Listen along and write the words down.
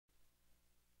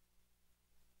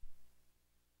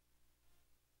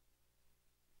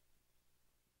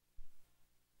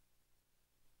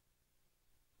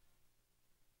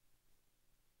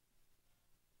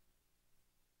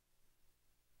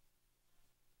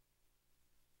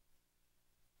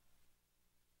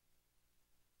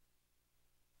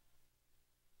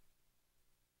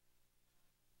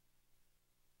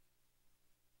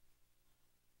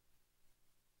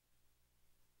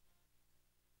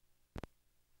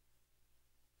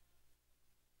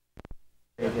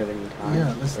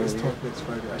Let's talk next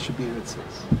Friday. I should be here at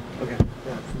 6. Okay.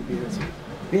 Yeah, we'll be here at 6.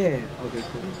 Yeah. Okay,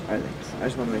 cool. Alright, thanks. I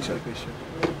just want to make sure. Okay, sure.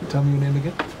 Tell me your name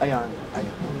again. Ayan.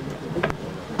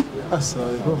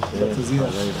 Assalamu alaikum. Dr. Zia,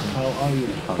 how are you?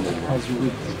 How's your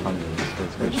week?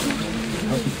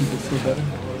 Helping people feel better?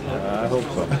 I hope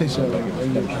so. Inshallah.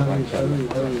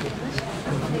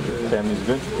 Family's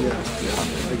good? Yeah.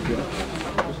 Thank you.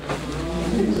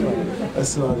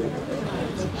 Assalamu alaikum.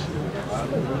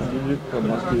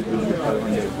 Must be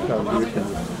 500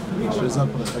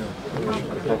 Jazakallah khair.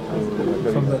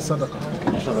 From the sadaqah.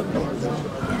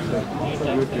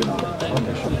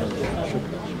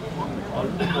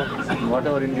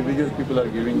 Whatever individual people are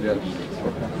giving there.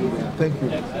 Thank you.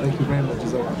 Thank you very much.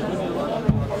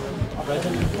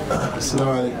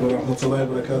 Assalamu alaikum wa rahmatullahi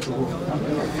wa barakatuhu.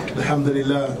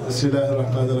 Alhamdulillah. Bismillahir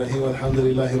Rahmanir Rahim.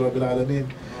 Alhamdulillahi Rabbil Alameen.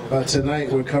 Tonight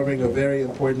we're covering a very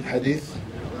important hadith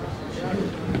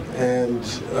and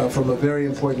from a very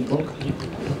important book.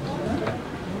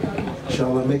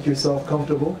 Inshallah, make yourself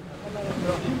comfortable.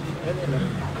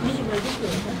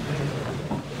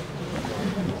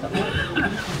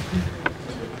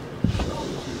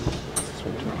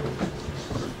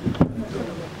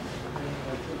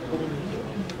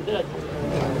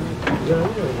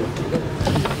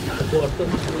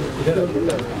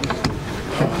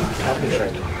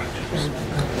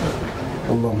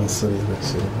 Allahumma salli ala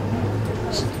sayyidina.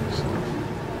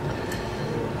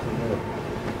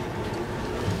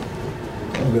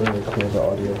 I'm going to record the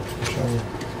audio, inshallah.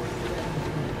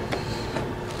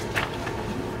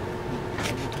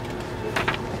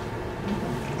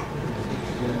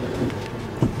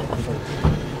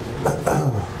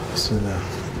 Bismillah.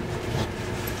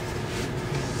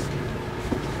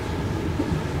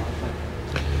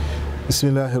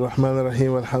 Bismillahir Rahmanir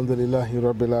Rahim. Alhamdulillahi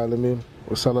Rabbil Alameen.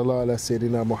 Wa sallallahu ala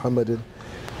sayyidina Muhammadin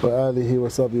wa alihi wa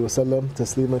sahbihi wa sallam.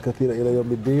 Tasliman kathira ila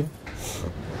yawmiddin.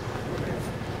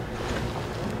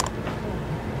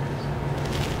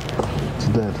 It's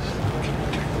dead.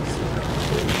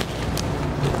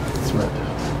 It's red.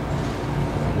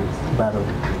 Battery.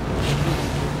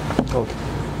 Okay.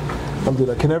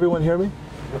 Alhamdulillah. Can everyone hear me?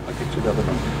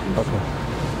 Okay.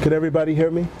 Can everybody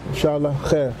hear me? Inshallah.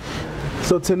 Khair.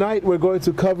 So tonight we're going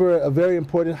to cover a very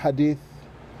important hadith.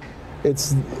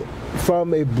 It's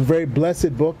from a very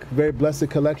blessed book, very blessed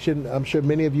collection. I'm sure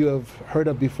many of you have heard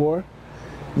of before.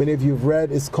 Many of you have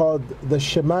read. It's called The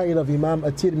Shama'il of Imam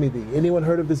At-Tirmidhi. Anyone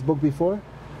heard of this book before?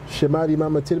 Shama'il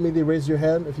Imam At-Tirmidhi, raise your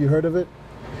hand if you heard of it.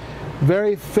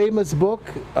 Very famous book,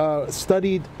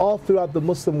 studied all throughout the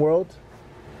Muslim world.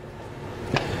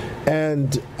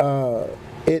 And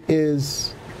it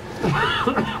is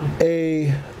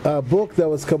a book that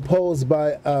was composed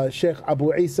by Shaykh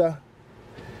Abu Isa,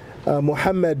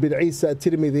 Muhammad bin Isa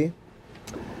At-Tirmidhi.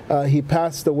 He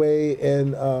passed away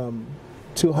in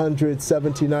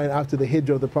 279 after the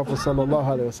Hijrah of the Prophet sallallahu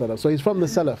alaihi wasallam. So he's from the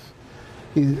Salaf,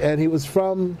 and he was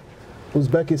from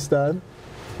Uzbekistan.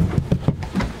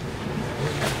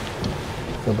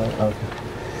 Okay.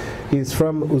 He's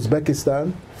from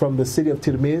Uzbekistan, from the city of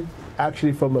Tirmidh,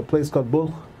 actually from a place called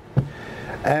Bulq,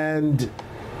 and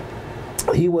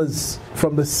he was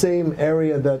from the same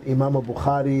area that Imam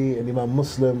Bukhari and Imam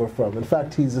Muslim were from. In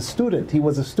fact, he was a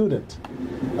student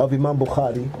of Imam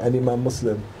Bukhari and Imam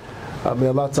Muslim. May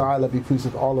Allah Ta'ala be pleased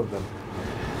with all of them.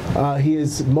 He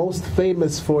is most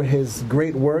famous for his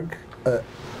great work,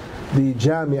 the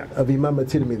Jami' of Imam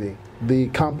At-Tirmidhi, the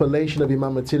compilation of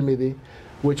Imam At-Tirmidhi,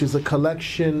 which is a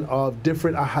collection of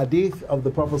different ahadith of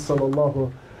the Prophet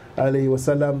Sallallahu Alaihi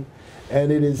Wasallam,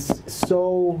 and it is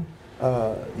so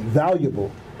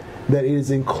valuable that it is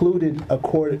included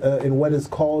in what is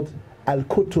called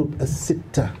Al-Kutub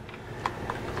As-Sitta.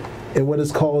 In what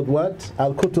is called what?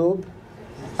 Al-Kutub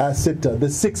As-Sitta, the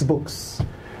 6 books.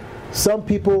 Some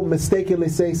people mistakenly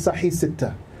say Sahih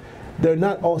Sitta. They're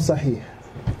not all Sahih.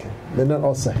 Okay. They're not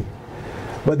all Sahih.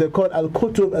 But they're called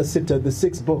Al-Kutub As-Sitta, the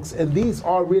 6 books. And these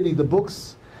are really the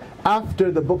books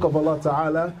after the book of Allah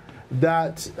Ta'ala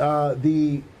that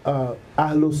the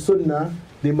Ahlul Sunnah,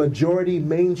 the majority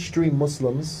mainstream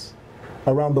Muslims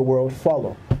around the world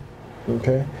follow.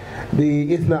 Okay?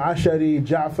 The Ithna Ashari,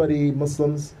 Ja'fari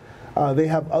Muslims, they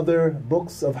have other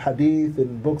books of hadith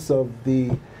and books of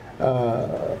the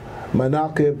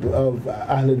manaqib of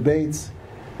Ahlul Bayt,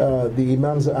 the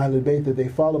Imams of Ahlul Bayt that they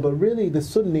follow. But really the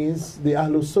Sunnis, the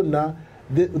Ahlul Sunnah,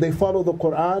 they follow the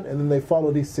Quran and then they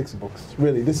follow these 6 books.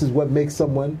 Really, this is what makes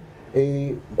someone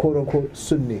a quote-unquote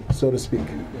Sunni, so to speak.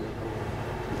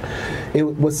 It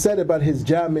was said about his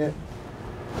Jami'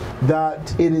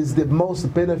 that it is the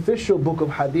most beneficial book of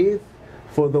hadith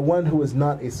for the one who is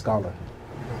not a scholar.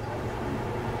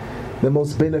 the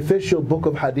most beneficial book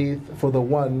of hadith for the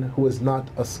one who is not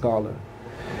a scholar.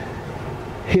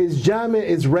 His Jami'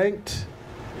 is ranked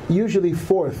usually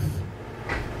fourth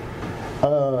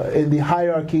in the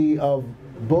hierarchy of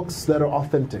books that are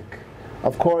authentic.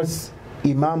 Of course,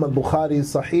 Imam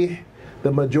al-Bukhari's Sahih,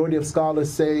 the majority of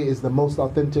scholars say is the most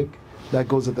authentic, that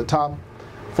goes at the top,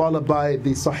 followed by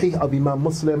the Sahih of Imam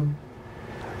Muslim,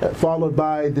 followed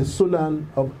by the Sunan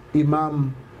of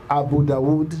Imam Abu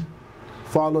Dawood,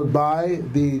 followed by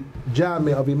the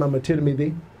Jami' of Imam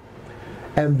al-Tirmidhi,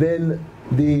 and then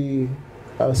the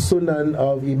Sunan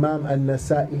of Imam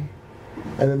al-Nasa'i,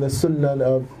 and then the Sunan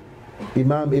of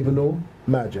Imam Ibn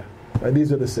Majah. Right,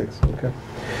 these are the six. Okay.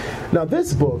 Now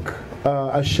this book,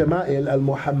 Al-Shama'il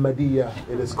Al-Muhammadiyah,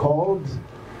 it is called.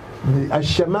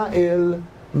 Al-Shama'il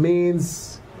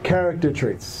means character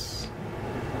traits,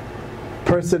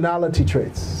 personality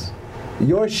traits.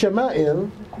 Your Shama'il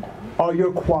are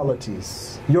your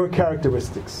qualities, your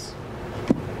characteristics.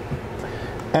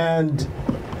 And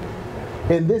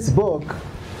in this book,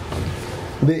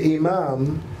 the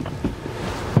Imam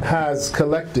has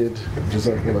collected,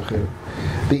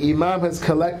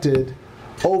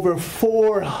 over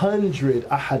 400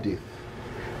 ahadith.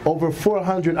 Over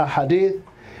 400 ahadith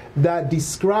that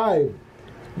describe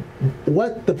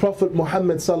what the Prophet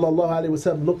Muhammad sallallahu alaihi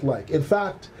wasallam looked like. In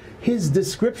fact, his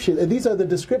description, and these are the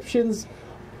descriptions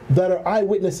that are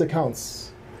eyewitness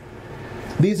accounts.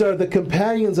 These are the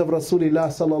companions of Rasulullah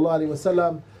sallallahu alaihi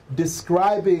wasallam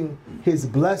describing his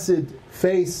blessed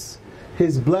face,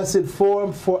 his blessed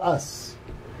form for us.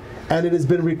 And it has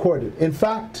been recorded. In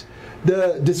fact,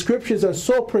 the descriptions are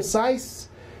so precise,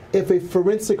 if a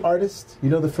forensic artist, you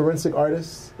know the forensic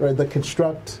artists, right, that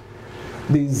construct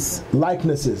these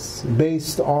likenesses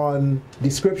based on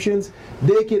descriptions,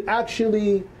 they can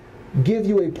actually give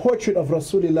you a portrait of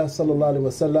Rasulullah sallallahu alaihi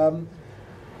wasallam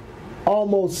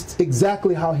almost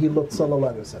exactly how he looked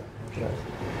sallallahu alaihi wasallam. Right.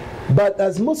 But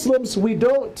as Muslims, we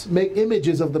don't make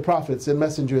images of the prophets and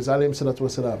messengers alayhi salatu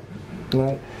wasalam,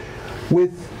 right,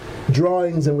 with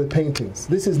drawings and with paintings.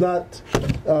 This is not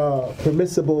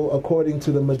permissible according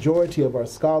to the majority of our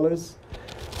scholars.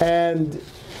 And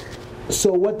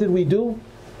so what did we do?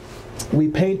 We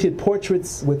painted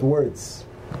portraits with words.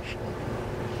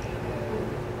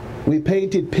 We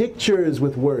painted pictures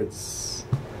with words.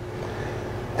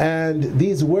 And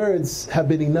these words have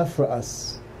been enough for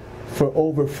us for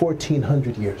over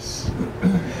 1400 years.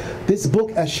 This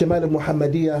book, Ash-Shama'il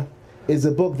al-Muhammadiyah, is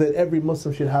a book that every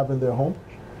Muslim should have in their home.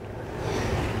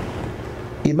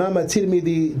 Imam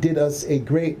al-Tirmidhi did us a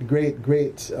great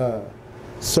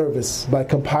service by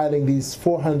compiling these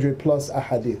 400 plus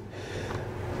ahadith.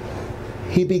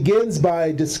 He begins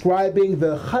by describing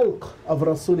the khalq of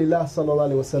Rasulullah sallallahu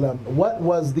alaihi wasallam. What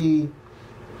was the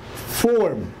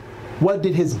form? What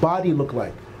did his body look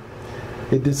like?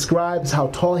 It describes how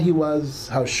tall he was,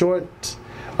 how tall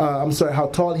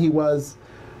he was,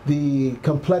 the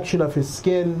complexion of his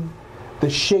skin, the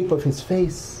shape of his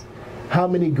face, how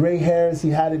many gray hairs he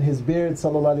had in his beard,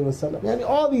 sallallahu alaihi wasallam. I mean,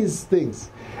 all these things.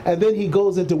 And then he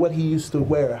goes into what he used to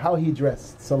wear, how he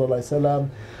dressed, sallallahu alaihi wasallam,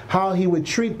 how he would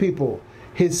treat people,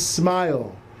 his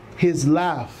smile, his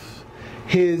laugh,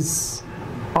 his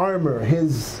armor,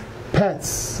 his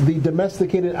pets, the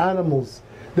domesticated animals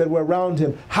that were around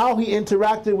him, how he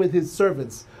interacted with his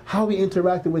servants, how he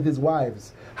interacted with his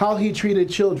wives, how he treated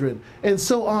children, and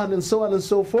so on and so on and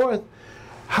so forth,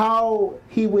 how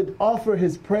he would offer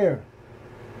his prayer.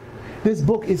 This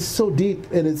book is so deep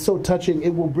and it's so touching,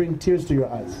 it will bring tears to your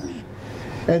eyes.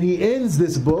 And he ends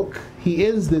this book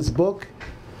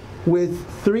with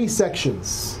 3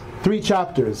 sections, 3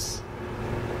 chapters.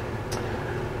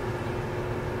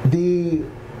 The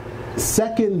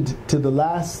second to the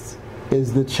last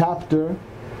is the chapter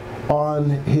on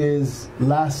his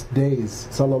last days,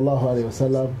 sallallahu alaihi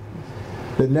wasallam.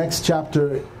 The next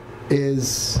chapter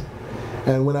is,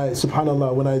 and when I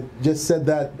just said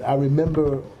that, I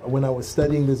remember when I was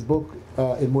studying this book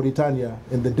in Mauritania,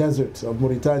 in the desert of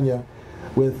Mauritania,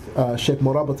 with Shaykh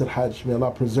Murabat al-Hajj, may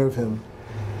Allah preserve him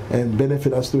and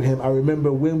benefit us through him. I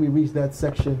remember when we reached that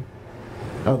section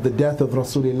of the death of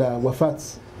Rasulullah,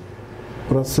 Wafat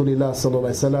Rasulullah sallallahu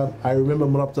alaihi wasallam. I remember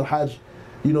Murabat al-Hajj.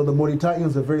 You know, the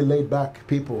Mauritanians are very laid back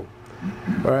people,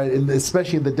 all right,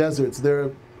 especially in the deserts. They're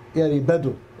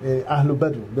Badu, Ahlu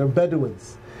Badu. They're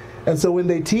Bedouins. And so when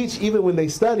they teach, even when they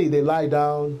study, they lie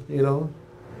down, you know,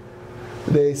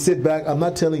 they sit back. I'm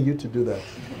not telling you to do that.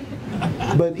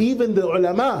 But even the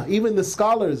ulama, even the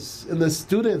scholars and the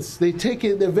students, they take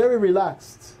it, they're very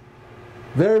relaxed.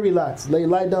 Very relaxed. They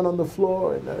lie down on the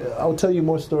floor. And I'll tell you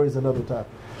more stories another time.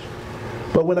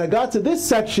 But when I got to this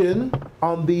section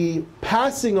on the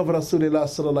passing of Rasulullah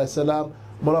sallallahu alaihi wasallam,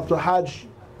 Mullah Hajj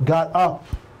got up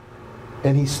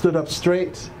and he stood up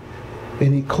straight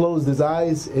and he closed his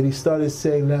eyes and he started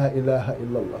saying La ilaha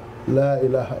illallah, La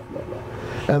ilaha illallah.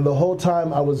 And the whole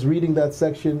time I was reading that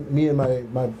section, me and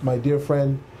my dear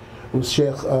friend who's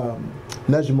Shaykh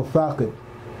Najm al-Thaqib,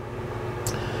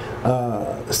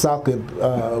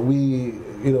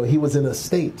 he was in a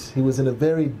state. He was in a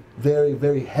very, very,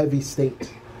 very heavy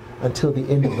state until the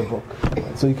end of the book.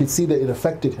 So you could see that it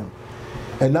affected him.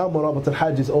 And now Murabat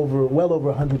al-Hajj is well over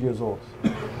 100 years old.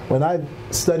 When I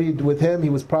studied with him, he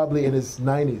was probably in his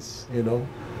 90s,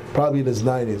 probably in his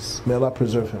 90s. May Allah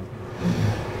preserve him.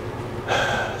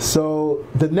 So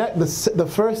the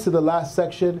first to the last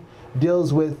section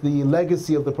deals with the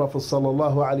legacy of the Prophet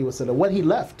sallallahu alaihi wasallam, what he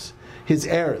left, his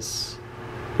heirs,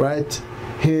 right?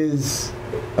 His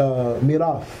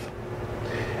miraf.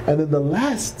 And then the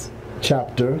last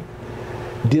chapter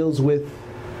deals with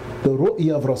the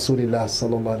ru'ya of Rasulullah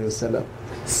sallallahu alaihi wasallam,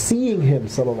 seeing him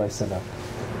sallallahu alaihi wasallam,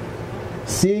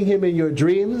 seeing him in your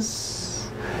dreams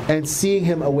and seeing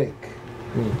him awake.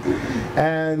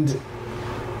 And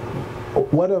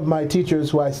one of my teachers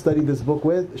who I studied this book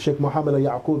with, Shaykh Muhammad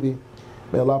al-Yaqubi,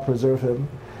 may Allah preserve him,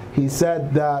 he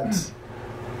said that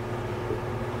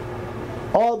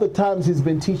all the times he's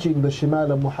been teaching the Shimal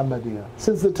al-Muhammadiyah,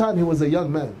 since the time he was a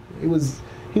young man, he was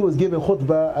giving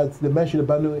khutbah at the Masjid of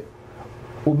Banu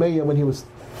Umayyah when he was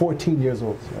 14 years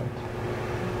old.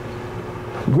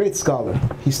 Right? Great scholar.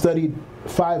 He studied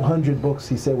 500 books,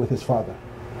 he said, with his father.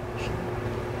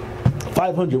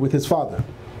 500 with his father.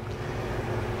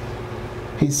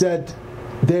 He said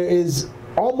there is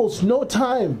almost no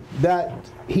time that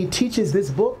he teaches this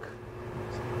book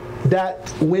that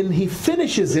when he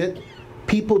finishes it,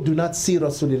 people do not see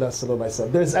Rasulullah sallallahu alaihi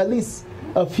wasallam. There's at least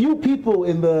a few people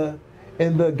in the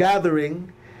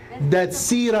gathering that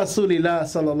see Rasulullah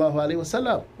sallallahu alaihi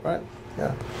wasallam, right?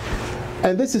 Yeah.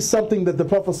 And this is something that the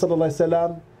Prophet sallallahu alaihi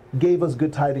wasallam gave us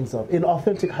good tidings of in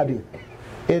authentic hadith,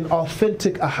 in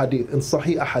ahadith, in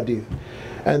sahih ahadith.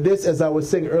 And this, as I was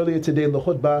saying earlier today in the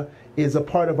khutbah, is a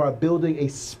part of our building a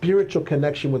spiritual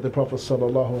connection with the Prophet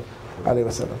sallallahu alaihi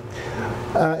wasallam.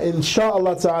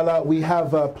 Inshallah ta'ala, we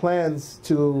have plans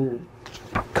to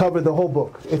cover the whole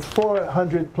book. It's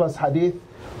 400 plus hadith.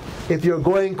 If you're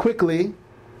going quickly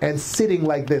and sitting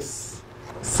like this,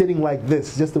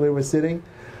 just the way we're sitting,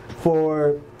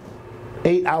 for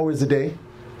 8 hours a day,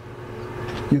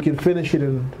 you can finish it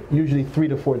in usually 3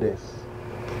 to 4 days.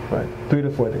 Right, 3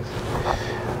 to 4 days.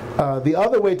 The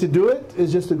other way to do it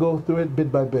is just to go through it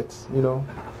bit by bit,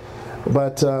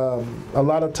 But a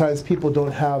lot of times people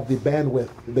don't have the bandwidth,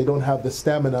 they don't have the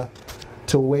stamina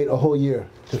to wait a whole year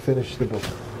to finish the book.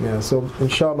 Yeah, so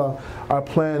inshallah, our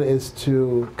plan is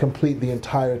to complete the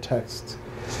entire text.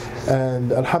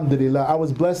 And alhamdulillah, I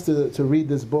was blessed to read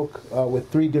this book with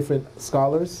 3 different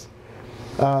scholars,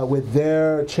 with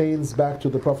their chains back to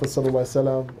the Prophet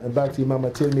ﷺ and back to Imam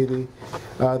at-Tirmidhi.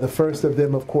 The first of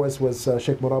them, of course, was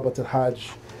Shaykh Murabat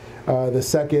al-Hajj. The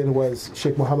second was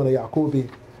Shaykh Muhammad al-Yaqubi,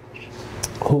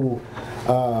 who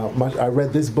I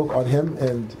read this book on him,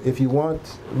 and if you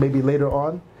want, maybe later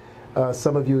on,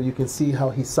 some of you can see how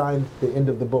he signed the end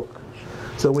of the book.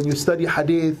 So when you study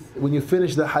hadith, when you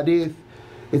finish the hadith,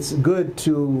 it's good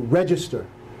to register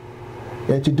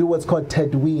and to do what's called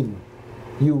tadween.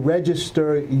 You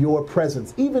register your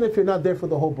presence, even if you're not there for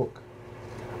the whole book.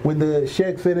 When the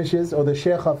sheikh finishes, or the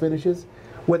sheikha finishes,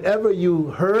 whatever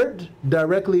you heard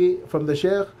directly from the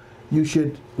sheikh, you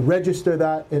should register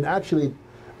that. And actually,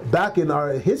 back in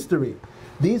our history,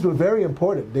 these were very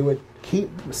important. They would keep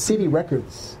city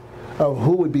records of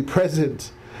who would be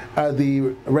present at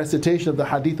the recitation of the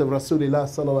hadith of Rasulullah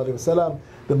sallallahu alaihi wasallam.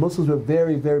 The Muslims were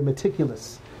very, very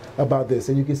meticulous about this,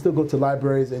 and you can still go to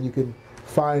libraries and you can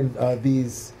find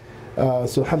these.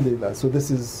 So alhamdulillah. So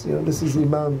this is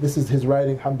Imam. This is his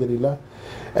writing. Alhamdulillah.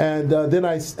 And then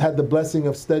I had the blessing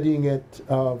of studying it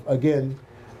again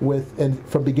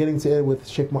from beginning to end with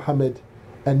Shaykh Muhammad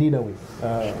an-Ninawi.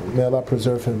 May Allah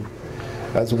preserve him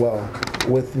as well,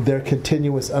 with their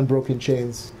continuous unbroken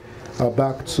chains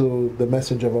back to the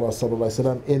Messenger of Allah sallallahu alaihi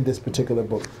wasallam in this particular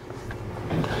book.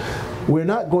 We're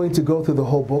not going to go through the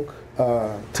whole book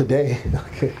today,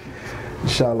 okay,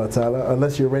 inshallah ta'ala,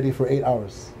 unless you're ready for 8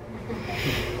 hours.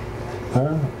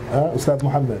 Ustad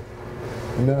Muhammad?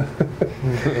 No.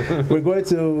 We're going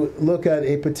to look at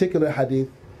a particular hadith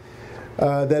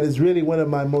that is really one of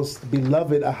my most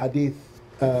beloved ahadith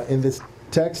in this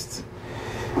text,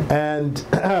 and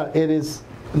it is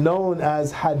known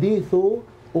as Hadith of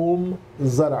Umm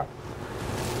Zar.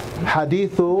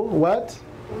 Hadith what?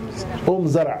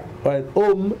 Zar. Right?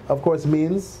 Of course,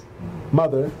 means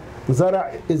mother.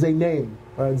 Zara is a name.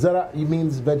 Right? Zara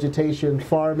means vegetation,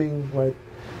 farming, right?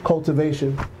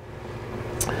 Cultivation.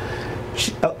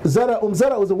 Zara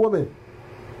was a woman.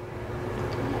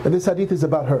 And this hadith is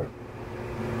about her.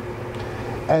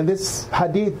 And this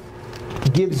hadith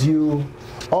gives you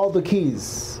all the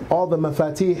keys, all the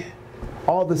mafatih,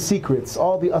 all the secrets,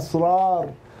 all the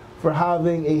asrar for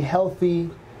having a healthy,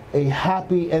 a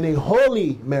happy, and a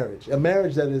holy marriage. A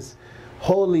marriage that is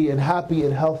holy and happy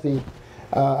and healthy,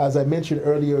 as I mentioned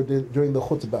earlier during the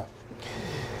khutbah.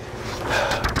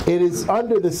 It is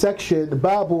under the section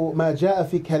Babu ma ja'a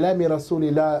fi kalami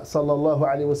Rasulillah sallallahu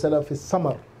alaihi wasallam fi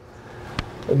samar.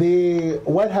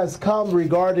 What has come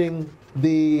regarding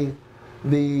the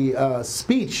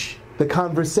speech, the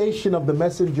conversation of the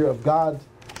Messenger of God,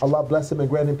 Allah bless him and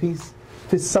grant him peace,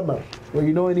 fi samar. Well,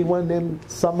 you know anyone named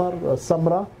Samar or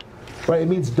Samra? Right, it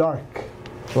means dark,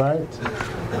 right?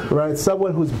 Right,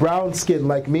 someone who's brown skinned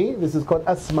like me, this is called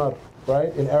asmar,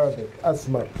 right, in Arabic,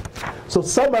 asmar. So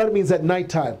samar means at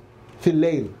nighttime, fil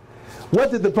layl.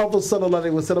 What did the Prophet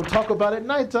ﷺ talk about at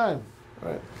nighttime?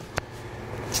 Right.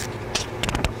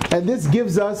 And this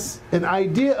gives us an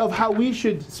idea of how we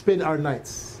should spend our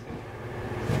nights.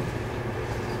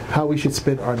 How we should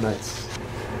spend our nights.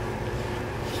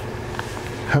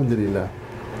 Alhamdulillah.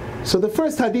 So the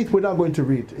first hadith we're not going to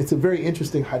read. It's a very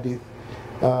interesting hadith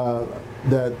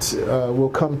that will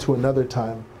come to another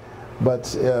time.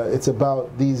 But it's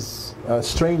about these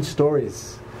strange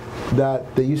stories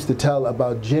that they used to tell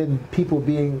about jinn, people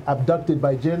being abducted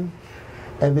by jinn,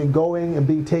 and then going and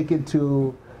being taken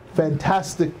to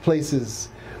fantastic places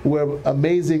where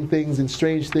amazing things and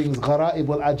strange things, gharaib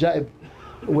wal ajaib,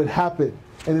 would happen.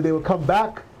 And then they would come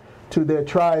back to their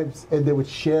tribes and they would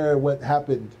share what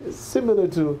happened. It's similar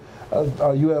to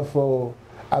our UFO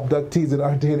abductees in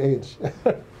our day and age.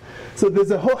 So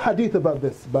there's a whole hadith about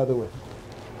this, by the way.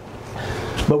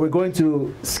 But we're going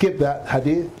to skip that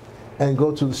hadith and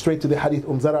go straight to the hadith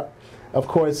Umm Zar. Of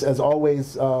course, as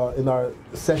always, in our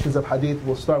sessions of hadith,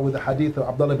 we'll start with the hadith of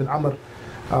Abdullah bin Amr,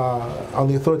 on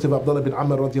the authority of Abdullah bin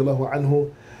Amr radiallahu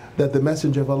anhu, that the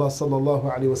Messenger of Allah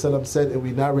sallallahu alaihi wasallam said, and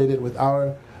we narrate it with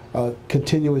our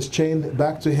continuous chain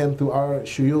back to him through our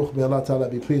shuyukh, may Allah ta'ala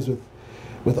be pleased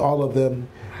with all of them,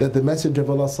 that the Messenger of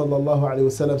Allah sallallahu alaihi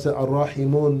wasallam said,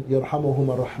 Ar-Rahimun yarhamuhum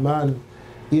ar-Rahman,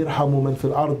 irhamu man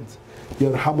fil ard,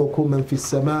 yarhamukum man fis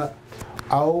sama',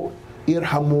 aw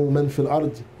irhamu man fil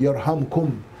ard,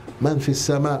 yarhamkum man fis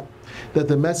sama'. That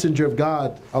the Messenger of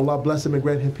God, Allah bless him and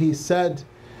grant him peace, said,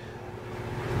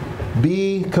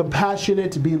 be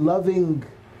compassionate, be loving,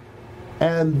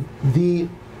 and the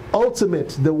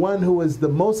ultimate, the one who is the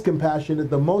most compassionate,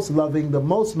 the most loving, the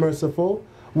most merciful,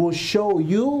 will show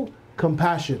you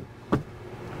compassion.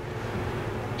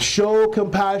 Show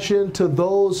compassion to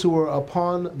those who are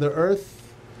upon the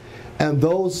earth, and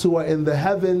those who are in the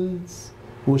heavens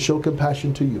will show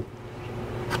compassion to you.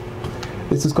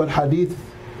 This is called Hadith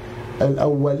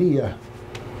al-Awwaliyah,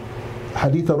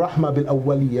 Hadith al-Rahma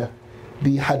bil-Awwaliyah,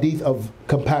 the Hadith of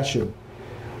compassion,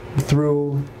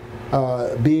 through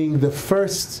being the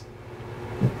first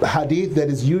hadith that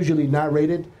is usually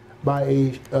narrated by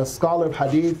a scholar of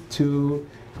hadith to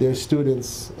their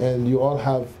students, and you all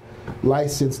have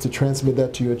license to transmit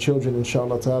that to your children,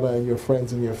 inshallah ta'ala, and your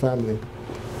friends and your family.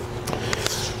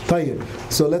 طيب.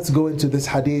 So let's go into this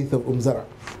hadith of Zar.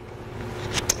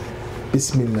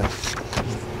 Bismillah.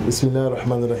 Bismillah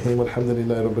ar-Rahman ar-Rahim.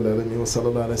 Alhamdulillah Rabbil Alameen. Wa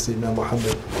sallallahu ala Sayyidina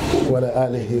Muhammad wa ala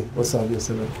alihi wa sahbihi wa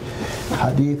sallam.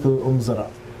 Hadith of Zar.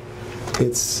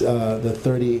 It's the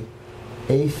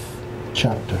 38th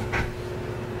chapter.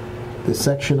 The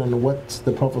section on what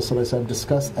the Prophet ﷺ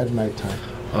discussed at nighttime.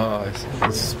 I see.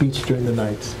 The speech during the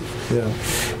night. Yeah.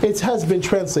 It has been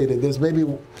translated. There's maybe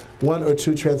one or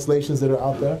two translations that are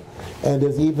out there. And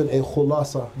there's even a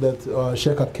khulasa that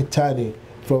Shaykh al-Kittani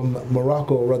from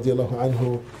Morocco radiallahu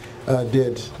anhu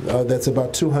did. That's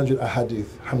about 200 ahadith.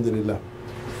 Alhamdulillah.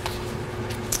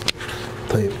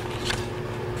 طيب.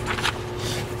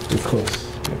 Of course.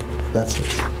 That's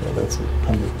it. Yeah, that's it.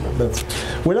 Alhamdulillah.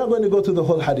 We're not going to go through the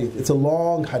whole hadith. It's a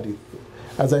long hadith.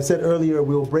 As I said earlier,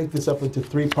 we'll break this up into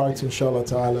 3 parts, inshallah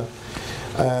ta'ala.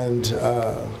 And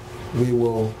we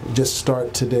will just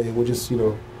start today. We'll just,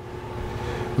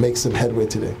 make some headway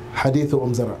today. Hadith of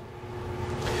Umm Zar.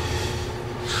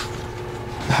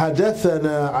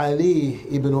 حدثنا علي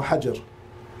بن حجر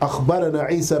أخبرنا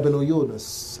عيسى بن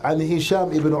يونس عن هشام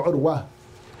بن عروة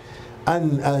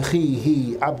عن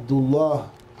أخيه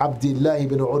عبد الله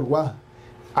بن عروة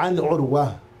عن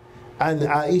عروة عن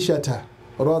عائشة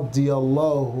رضي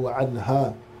الله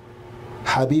عنها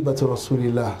حبيبة رسول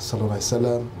الله صلى الله عليه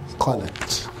وسلم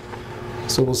قالت.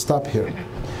 So we'll stop here.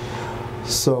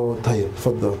 So طيب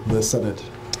تفضل the sanad.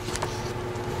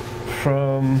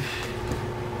 From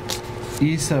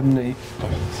Isa ibn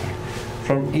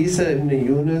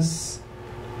Yunus,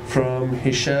 from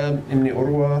Hisham ibn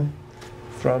Urwa,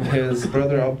 from his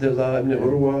brother Abdullah ibn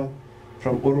Urwa,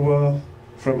 from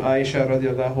Aisha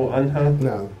radiallahu anha.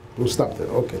 No, we'll stop there.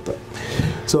 Okay.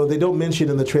 So they don't mention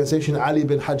in the translation Ali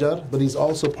bin Hajar, but he's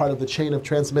also part of the chain of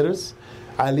transmitters.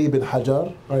 Ali bin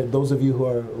Hajar. All right, those of you who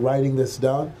are writing this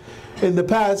down. In the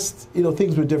past,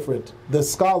 things were different. The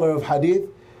scholar of hadith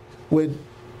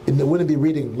wouldn't be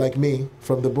reading like me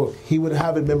from the book. He would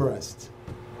have it memorized.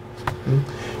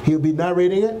 He would be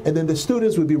narrating it, and then the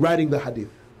students would be writing the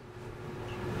hadith.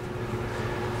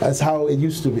 That's how it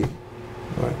used to be.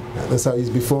 Right. That's how it's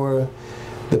before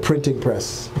the printing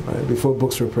press, right? Before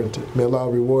books were printed. May Allah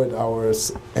reward our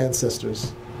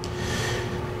ancestors.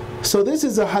 So this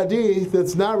is a hadith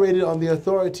that's narrated on the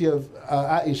authority of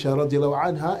Aisha radiallahu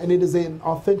anha, and it is an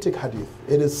authentic hadith.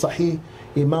 It is sahih.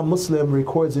 Imam Muslim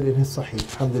records it in his sahih,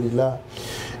 alhamdulillah.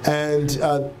 And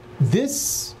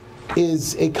this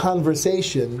is a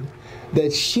conversation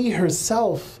that she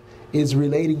herself is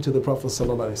relating to the Prophet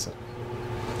sallallahu alaihi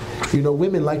wasallam.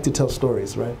 Women like to tell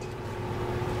stories, right?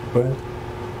 Right?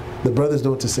 The brothers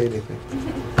don't want to say anything.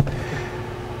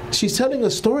 She's telling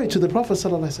a story to the Prophet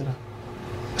ﷺ.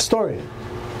 A story.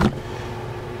 And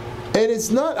it's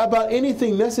not about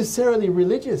anything necessarily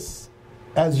religious,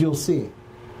 as you'll see.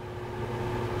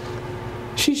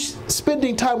 She's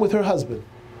spending time with her husband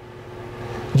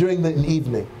during the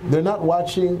evening. They're not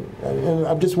watching, and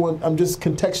I'm just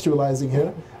contextualizing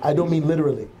here. I don't mean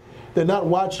literally. They're not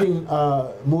watching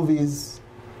movies.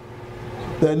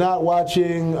 They're not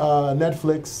watching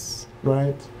Netflix,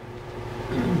 right?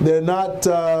 They're not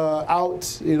out,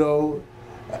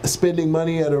 spending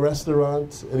money at a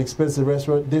restaurant, an expensive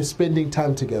restaurant. They're spending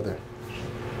time together.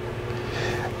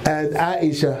 And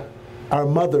Aisha, our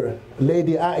mother,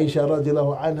 Lady Aisha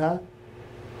radiallahu anha,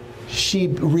 she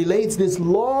relates this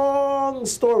long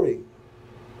story.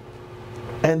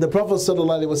 And the Prophet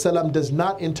sallallahu alaihi wasallam does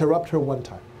not interrupt her one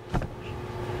time.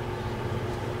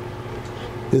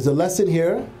 There's a lesson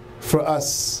here for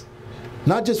us,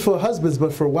 not just for husbands,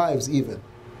 but for wives even.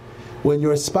 When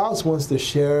your spouse wants to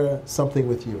share something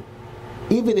with you,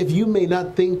 even if you may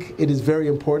not think it is very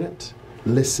important,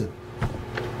 listen.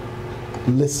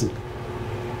 Listen.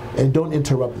 And don't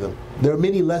interrupt them. There are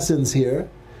many lessons here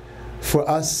for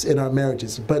us in our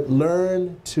marriages, but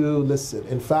learn to listen.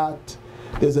 In fact,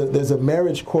 there's a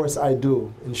marriage course I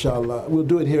do, inshallah. We'll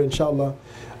do it here, inshallah,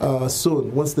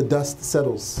 soon, once the dust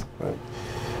settles. Right?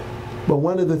 But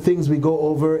one of the things we go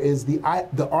over is the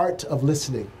art of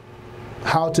listening.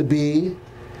 How to be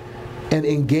an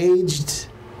engaged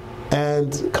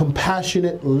and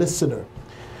compassionate listener.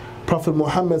 Prophet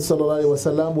Muhammad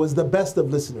ﷺ was the best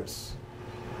of listeners.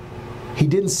 He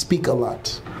didn't speak a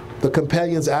lot. The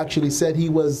companions actually said he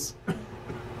was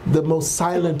the most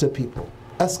silent of people.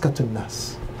 Askatun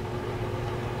nas.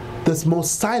 The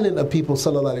most silent of people,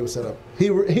 sallallahu alaihi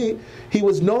wasallam. He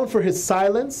was known for his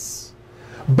silence.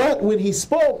 But when he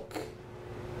spoke,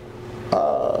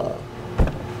 no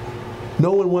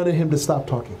one wanted him to stop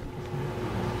talking.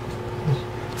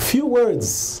 Few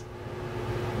words.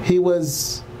 He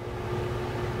was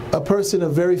a person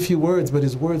of very few words, but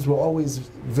his words were always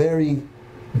very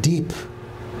deep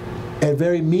and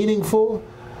very meaningful.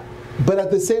 But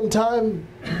at the same time,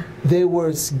 they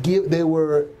were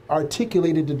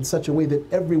articulated in such a way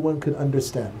that everyone could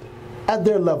understand at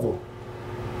their level.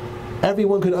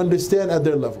 Everyone could understand at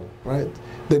their level, right?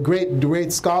 The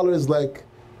great scholars like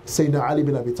Sayyidina Ali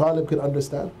bin Abi Talib could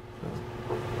understand.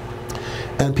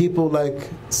 And people like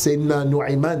Sayyidina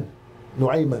Nu'ayman.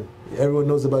 Everyone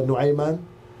knows about Nu'ayman.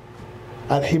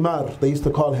 Al-Himar, they used to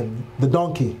call him, the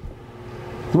donkey.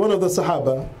 One of the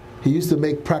Sahaba, he used to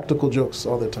make practical jokes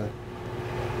all the time.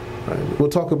 Right? We'll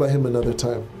talk about him another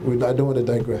time. I don't want to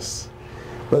digress.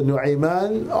 But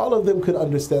Nu'ayman, all of them could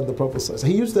understand the Prophet.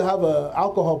 He used to have an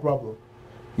alcohol problem.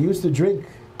 He used to drink,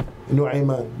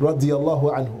 Nu'ayman,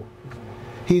 radiyallahu anhu.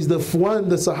 He's the one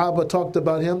the Sahaba talked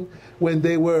about him when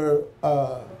they were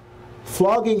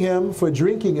flogging him for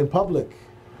drinking in public,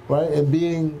 right, and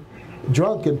being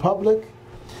drunk in public.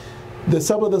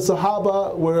 Some of the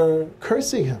Sahaba were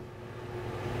cursing him.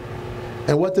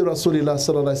 And what did Rasulullah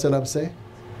sallallahu alaihi wasallam say?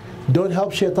 Don't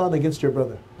help shaitan against your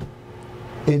brother.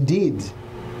 Indeed,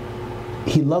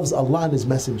 he loves Allah and His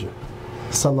Messenger.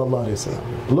 Sallallahu alaihi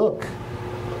wasallam. Look,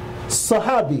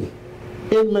 Sahabi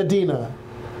in Medina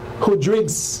who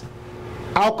drinks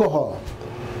alcohol,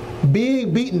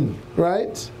 being beaten,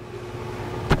 right?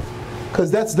 Because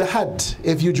that's the had.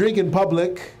 If you drink in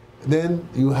public, then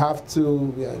you have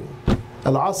to,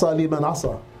 al-asa liman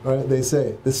asa, right? They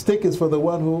say the stick is for the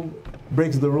one who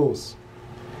breaks the rules.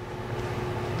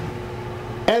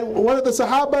 And one of the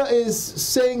Sahaba is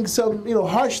saying some,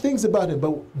 harsh things about him.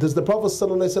 But does the Prophet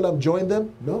ﷺ join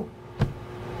them? No.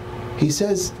 He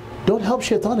says, don't help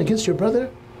shaitan against your brother.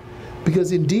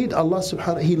 Because indeed, Allah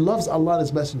subhanahu, he loves Allah and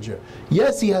His Messenger.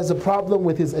 Yes, he has a problem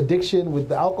with his addiction with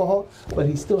the alcohol, but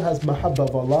he still has mahabbah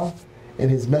of Allah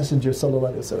and His Messenger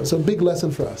sallallahu alaihi wasallam. So big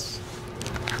lesson for us.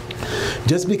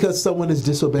 Just because someone is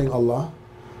disobeying Allah,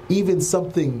 even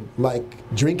something like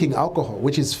drinking alcohol,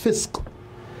 which is fisq,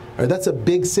 or that's a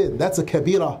big sin, that's a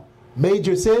kabira,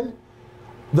 major sin,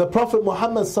 the Prophet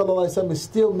Muhammad sallallahu alaihi wasallam is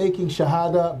still making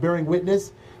shahada, bearing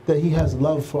witness that he has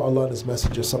love for Allah and His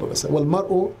Messenger sallallahu alaihi wasallam. Wal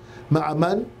mar'u ma'a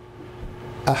man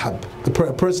ahab.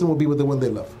 A person will be with the one they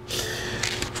love.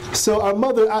 So our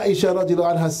mother Aisha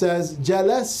radiallahu anha says,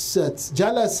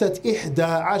 جلست إحدى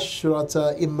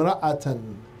عشرة امرأة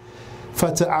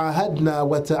فتعاهدنا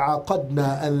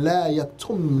وتعاقدنا أن لا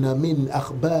يكتمن من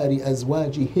أخبار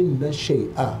أزواجهن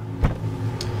شيئا.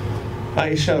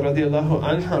 Aisha radiallahu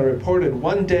anha reported,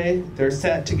 one day there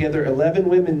sat together 11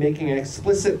 women making an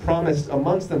explicit promise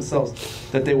amongst themselves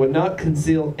that they would not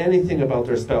conceal anything about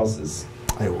their spouses.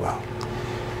 Oh, wow.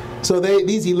 So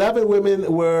these 11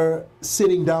 women were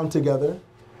sitting down together.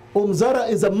 Zar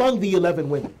is among the 11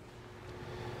 women.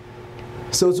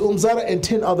 So it's Zar and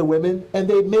 10 other women, and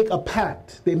they make a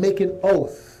pact, they make an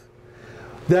oath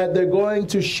that they're going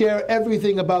to share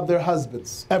everything about their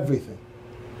husbands, everything,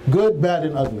 good, bad,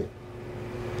 and ugly.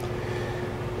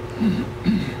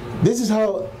 This is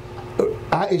how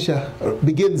Aisha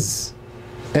begins.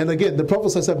 And again, the Prophet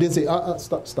ﷺ didn't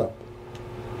say, stop.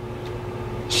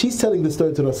 She's telling the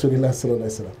story to Rasulullah sallallahu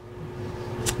alaihi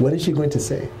wasallam. What is she going to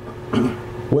say?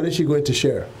 What is she going to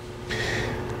share?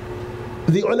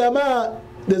 The ulama,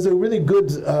 there's a really good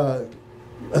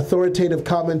authoritative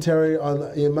commentary on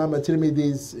Imam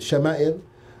at-Tirmidhi's Shama'il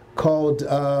called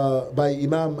by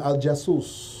Imam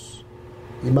al-Jasus.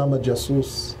 Imam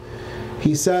al-Jasus.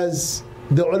 He says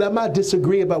the ulama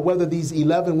disagree about whether these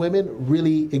 11 women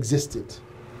really existed.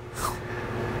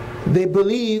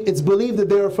 It's believed that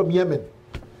they are from Yemen.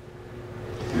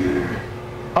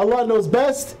 Allah knows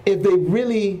best if they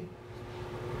really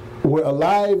were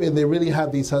alive and they really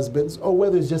have these husbands, or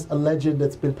whether it's just a legend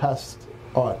that's been passed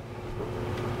on.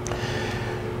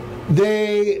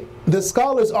 The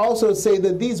scholars also say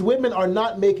that these women are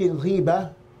not making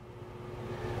ghibah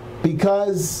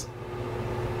because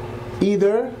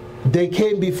either they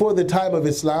came before the time of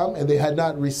Islam and they had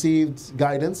not received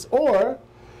guidance, or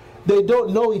they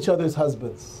don't know each other's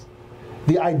husbands.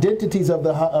 The identities of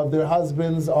their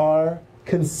husbands are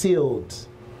concealed.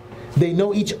 They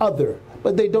know each other,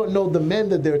 but they don't know the men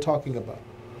that they're talking about.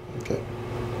 Okay.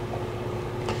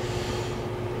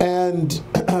 And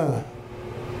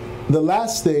the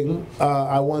last thing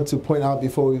I want to point out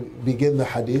before we begin the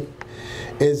hadith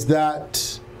is that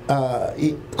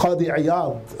Qadi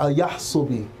Iyad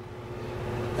al-Yahsubi,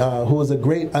 who was a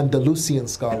great Andalusian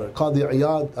scholar, Qadi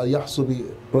Iyad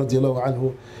al-Yahsubi radiallahu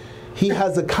anhu, he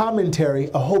has a commentary,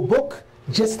 a whole book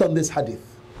just on this hadith.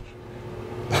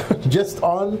 Just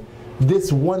on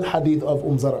this one hadith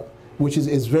of Zar, which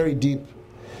is very deep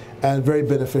and very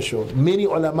beneficial. Many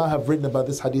ulama have written about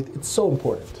this hadith. It's so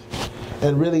important.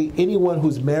 And really, anyone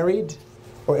who's married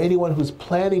or anyone who's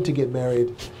planning to get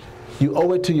married, you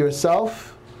owe it to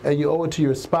yourself and you owe it to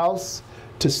your spouse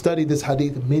to study this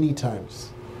hadith many times.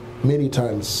 Many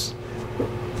times.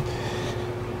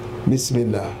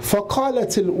 Bismillah.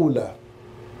 فقالت الأولى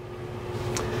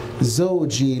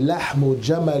زوجي لحم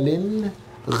جمل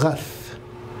غث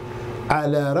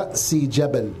على رأس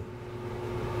جبل.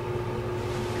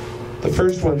 The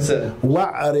first one said,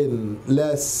 وعر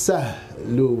لا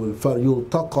سهل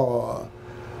فيلتقى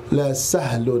لا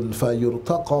سهل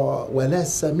فيرتقى ولا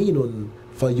سمين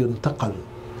فينتقل.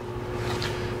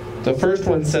 The first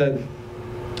one said,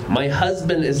 my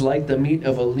husband is like the meat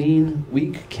of a lean,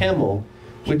 weak camel,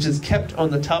 which is kept on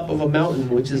the top of a mountain,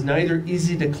 which is neither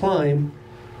easy to climb,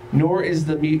 nor is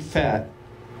the meat fat,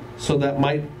 so that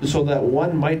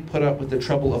one might put up with the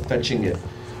trouble of fetching it.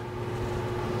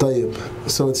 طيب.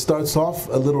 So it starts off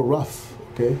a little rough,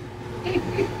 okay?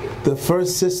 The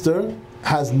first sister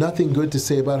has nothing good to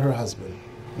say about her husband.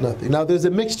 Nothing. Now there's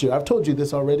a mixture. I've told you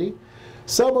this already.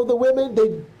 Some of the women,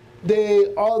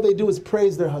 all they do is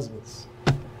praise their husbands.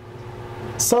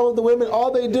 Some of the women,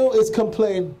 all they do is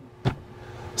complain.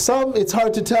 Some, it's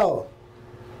hard to tell.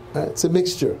 Right? It's a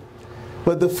mixture.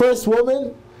 But the first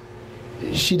woman,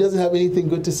 she doesn't have anything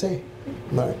good to say.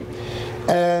 Right?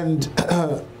 And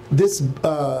this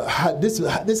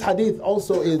hadith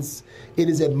also is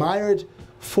admired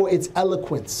for its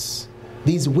eloquence.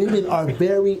 These women are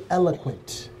very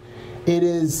eloquent. It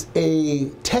is a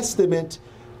testament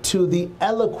to the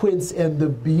eloquence and the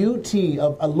beauty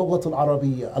of al-lughat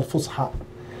al-arabiyya, al-fusha,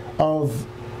 of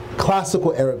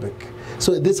classical Arabic.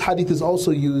 So this hadith is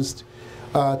also used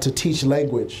to teach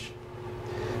language.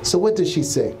 So what does she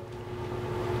say?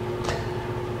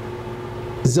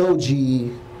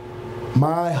 Zawji,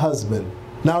 my husband.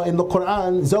 Now in the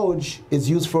Quran, Zawj is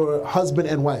used for husband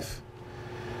and wife.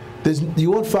 You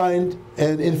won't find,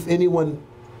 and if anyone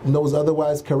knows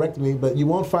otherwise, correct me, but you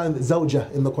won't find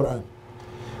Zawja in the Quran.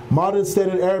 Modern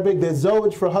standard Arabic, there's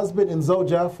Zawj for husband and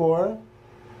Zawja for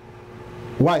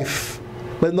wife.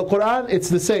 But in the Quran, it's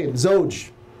the same, Zawj.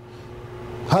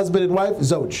 Husband and wife,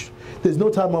 Zawj. There's no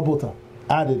ta marbuta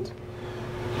added.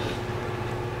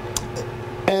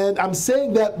 And I'm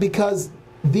saying that because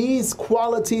these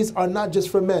qualities are not just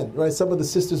for men, right? Some of the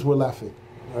sisters were laughing,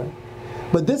 right?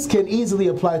 But this can easily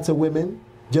apply to women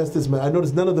just as men. I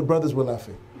noticed none of the brothers were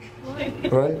laughing,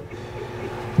 right?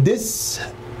 This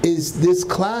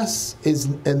class is,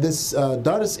 and this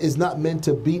dars is not meant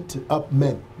to beat up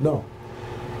men. No,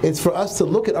 it's for us to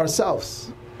look at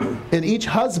ourselves. And each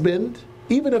husband,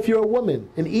 even if you're a woman,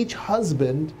 in each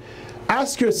husband,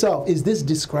 ask yourself, is this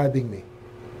describing me?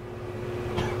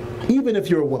 Even if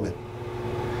you're a woman,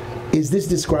 is this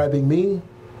describing me?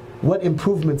 What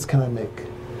improvements can I make?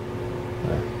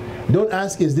 Don't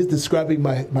ask, is this describing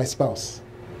my spouse?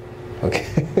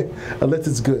 Okay, unless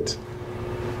it's good.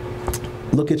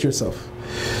 Look at yourself.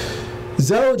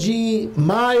 Zawji,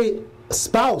 my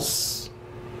spouse,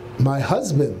 my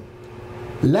husband,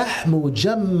 lahmu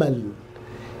jammal,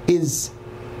 is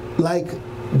like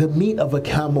the meat of a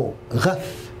camel.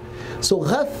 Ghath. So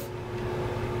ghath,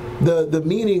 the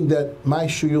meaning that my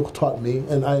shuyukh taught me,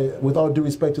 and I, with all due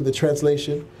respect to the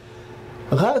translation,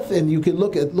 ghath, and you can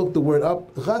look the word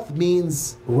up, ghath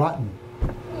means rotten.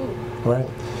 Right?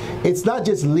 It's not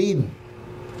just lean.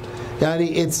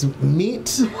 Yani it's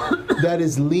meat that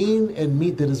is lean and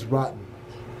meat that is rotten.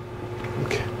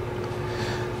 Okay.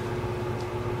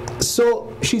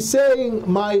 So she's saying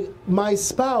my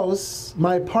spouse,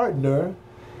 my partner,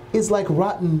 is like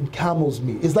rotten camel's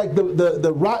meat. It's like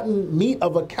the rotten meat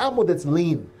of a camel that's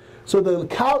lean. So the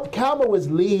camel is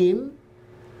lean,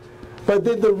 but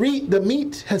then the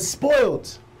meat has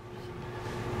spoiled.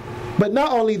 But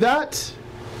not only that,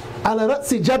 ala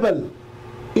ratsi jabal,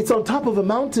 it's on top of a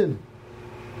mountain.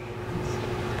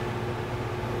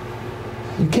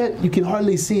 You can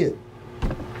hardly see it.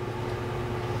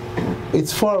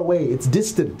 It's far away, it's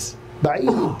distant.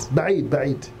 Ba'id, ba'id,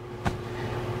 ba'id.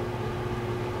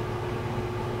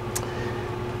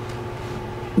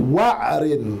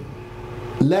 Wa'arin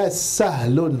la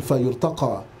sahlun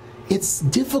fayurtaqa. It's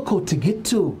difficult to get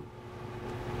to.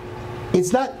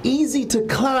 It's not easy to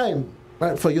climb.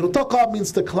 Right? Fayurtaqa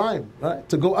means to climb, right?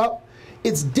 To go up.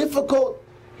 It's difficult.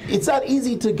 It's not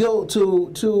easy to go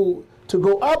to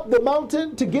go up the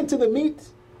mountain to get to the meat.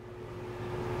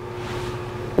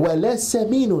 وَلَا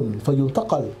سَمِينٌ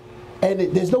فَيُنْتَقَلْ. And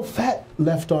there's no fat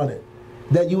left on it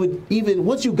that you would even,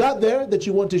 once you got there, that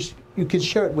you want to you can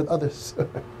share it with others.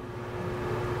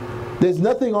 There's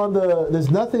nothing on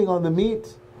the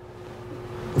meat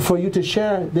for you to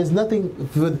share. There's nothing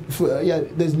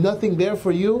there's nothing there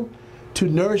for you to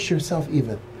nourish yourself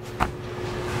even.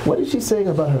 What is she saying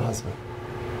about her husband?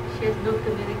 She has no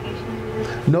communication with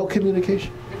him. No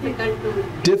communication.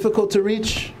 Difficult to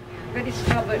reach. Very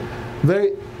stubborn.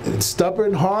 Very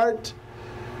stubborn, hard.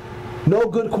 No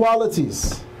good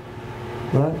qualities.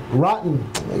 Right? Rotten,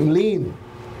 lean.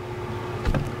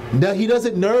 Now he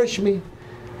doesn't nourish me,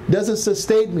 doesn't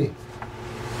sustain me.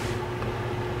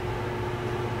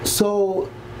 So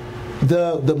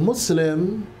the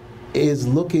Muslim is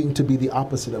looking to be the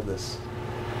opposite of this.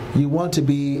 You want to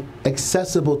be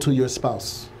accessible to your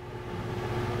spouse.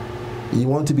 You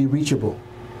want to be reachable.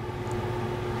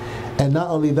 And not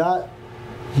only that,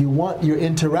 you want your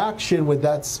interaction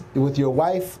with your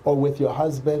wife or with your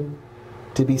husband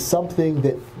to be something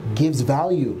that gives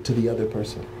value to the other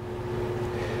person.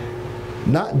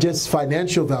 Not just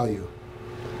financial value,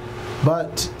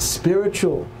 but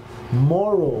spiritual,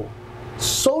 moral,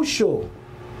 social,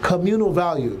 communal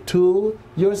value to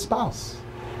your spouse.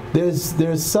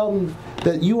 There's some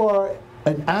that you are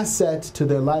an asset to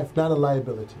their life, not a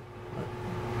liability.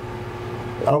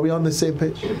 Are we on the same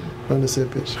page? We're on the same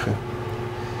page. Okay.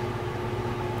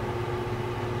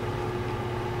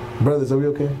 Brothers, are we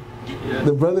okay? Yeah.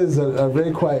 The brothers are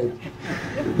very quiet.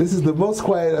 This is the most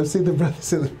quiet I've seen the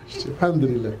brothers in the masjid.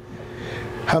 Alhamdulillah.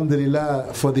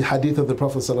 Alhamdulillah for the hadith of the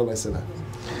Prophet ﷺ.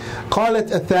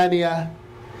 قالت الثانية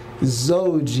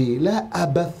زوجي لا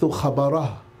أبث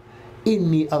خبره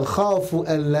إني أخاف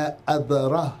أن لا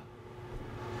أذره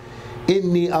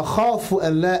إني أخاف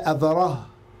أن لا أذره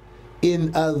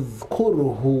إن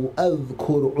أذكره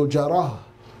أذكر عجره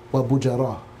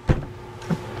وبجره.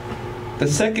 The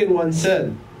second one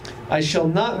said, I shall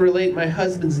not relate my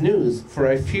husband's news, for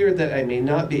I fear that I may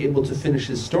not be able to finish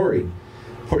his story.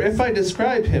 For if I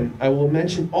describe him, I will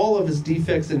mention all of his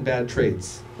defects and bad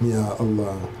traits. Ya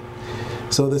Allah.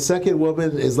 So the second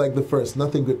woman is like the first,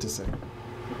 nothing good to say.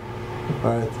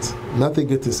 Alright, nothing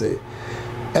good to say.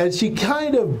 And she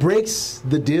kind of breaks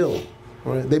the deal.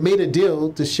 Right? They made a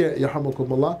deal to share,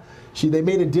 Yarhamukumullah. They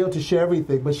made a deal to share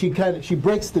everything, but she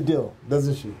breaks the deal,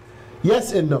 doesn't she?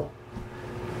 Yes and no.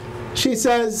 She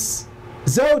says,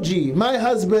 Zawji, my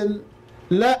husband,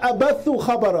 la abathu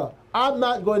khabara. I'm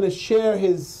not going to share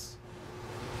his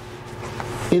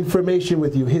information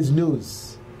with you, his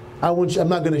news. I'm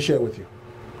not going to share with you.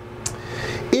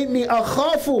 Inni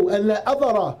akhafu an la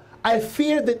adara. I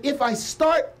fear that if I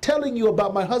start telling you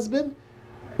about my husband,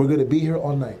 we're going to be here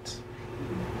all night.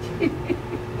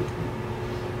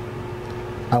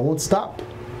 I won't stop.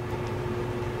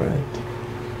 Right.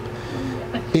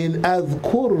 In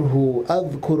adhkurhu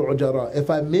adhkur ujara. If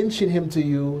I mention him to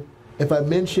you, if I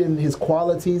mention his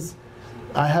qualities,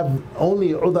 I have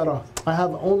only udara. I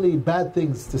have only bad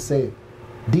things to say,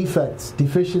 defects,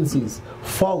 deficiencies,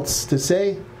 faults to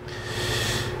say.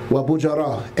 Wa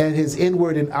bujara, and his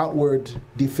inward and outward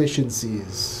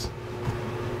deficiencies.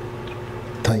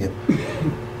 Tayyib.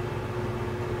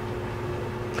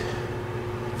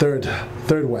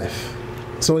 Third wife.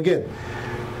 So again,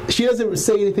 she doesn't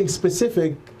say anything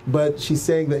specific, but she's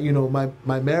saying that, you know,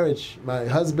 my marriage, my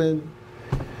husband,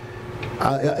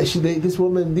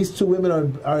 these two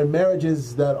women are in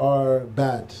marriages that are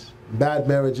bad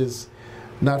marriages,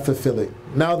 not fulfilling.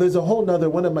 Now there's a whole nother,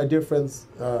 one of my dear friends,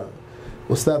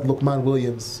 Ustad Luqman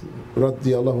Williams,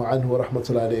 radiyallahu anhu wa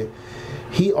rahmatullahi alayhi,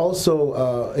 he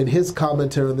also, in his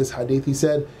commentary on this hadith, he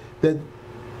said that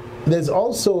there's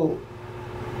also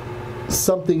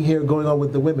something here going on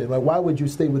with the women. Like, why would you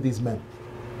stay with these men?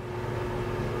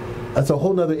 That's a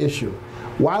whole nother issue.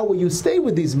 Why would you stay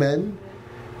with these men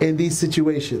in these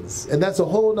situations? And that's a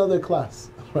whole nother class.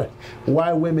 Right?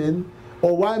 Why women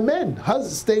or why men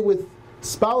stay with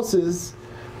spouses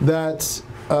that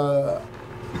are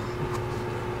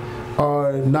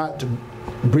not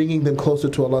bringing them closer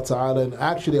to Allah Ta'ala and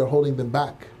actually are holding them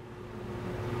back.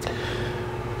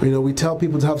 You know, we tell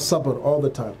people to have sabr all the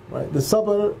time, right? The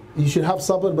sabr, you should have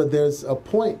sabr, but there's a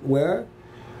point where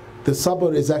the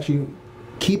sabr is actually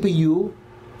keeping you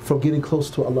from getting close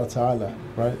to Allah Ta'ala,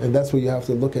 right? And that's where you have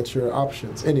to look at your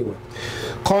options. Anyway,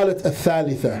 قالت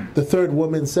الثالثة, the third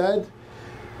woman said,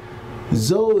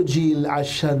 زوجي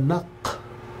العشنق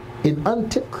إن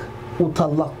أنطق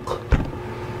أطلق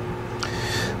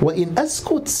وإن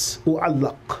أسكت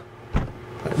أعلق.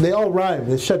 They all rhyme.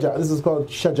 It's shaja'. This is called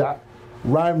shaja'.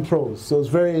 Rhyme prose, so it's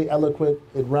very eloquent.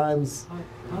 It rhymes.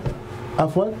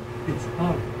 Afwan? It's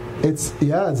hard. It's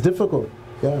difficult.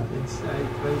 Yeah. It's I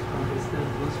try to understand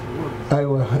those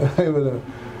words.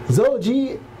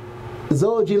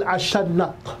 Zawji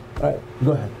al-ashannaq. All right,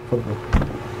 go ahead.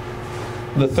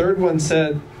 The third one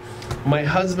said, my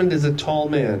husband is a tall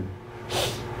man.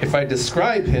 If I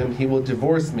describe him, he will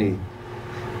divorce me.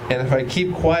 And if I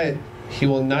keep quiet, he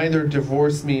will neither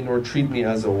divorce me nor treat me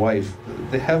as a wife.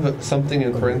 They have something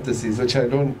in parentheses, which I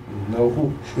don't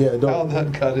know how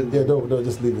that got in. Yeah, don't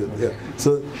just leave it. Yeah.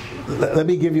 So let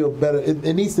me give you a better.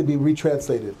 It needs to be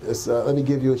retranslated. Let me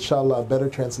give you, inshallah, a better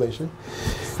translation.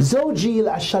 Zawji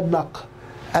al-ashannaq.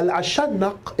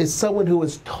 Al-ashannaq is someone who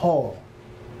is tall,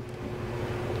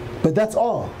 but that's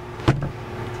all.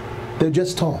 They're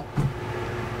just tall.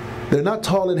 They're not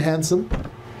tall and handsome.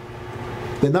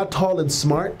 They're not tall and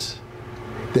smart.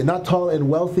 They're not tall and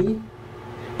wealthy.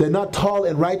 They're not tall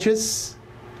and righteous.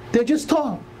 They're just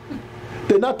tall.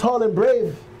 They're not tall and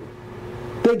brave.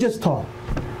 They're just tall.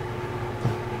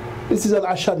 This is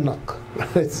al-ashannaq.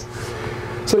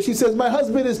 So she says, my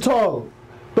husband is tall,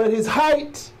 but his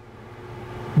height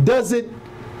doesn't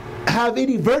have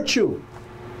any virtue.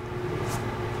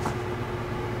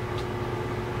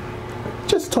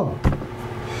 Just tall.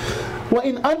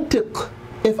 وَإِنْ أَنْتِقْ,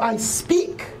 if I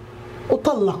speak,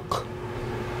 أُطَلَّقْ.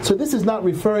 So this is not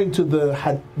referring to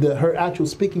her actual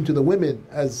speaking to the women,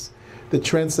 as the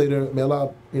translator, may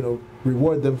Allah,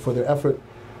 reward them for their effort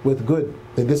with good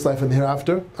in this life and the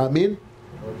hereafter. Ameen.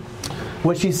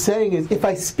 What she's saying is, if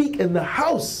I speak in the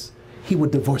house, he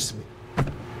would divorce me.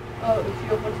 Oh, if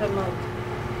you open her mouth.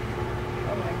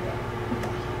 Oh my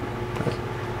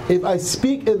God. If I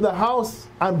speak in the house,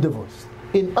 I'm divorced.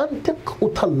 in antiq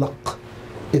utallaq.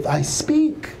 If I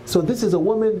speak, so this is a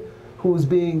woman who's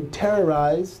being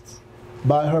terrorized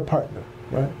by her partner,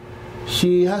 right?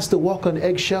 She has to walk on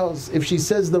eggshells. If she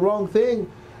says the wrong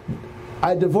thing,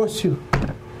 I divorce you.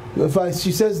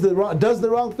 She says does the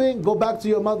wrong thing, go back to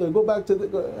your mother, go back to the...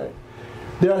 Right?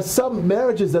 There are some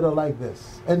marriages that are like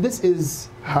this. And this is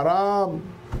haram.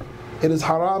 It is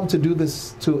haram to do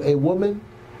this to a woman.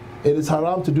 It is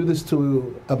haram to do this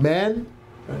to a man,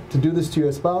 right? To do this to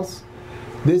your spouse.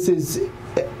 This is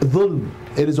dhulm.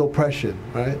 It is oppression,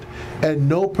 right? And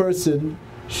no person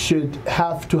should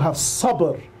have to have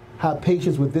sabr, have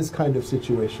patience with this kind of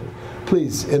situation.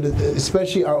 Please, and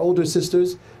especially our older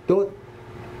sisters,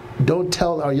 don't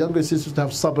tell our younger sisters to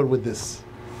have sabr with this,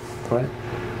 right?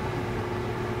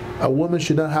 A woman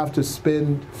should not have to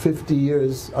spend 50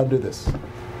 years under this,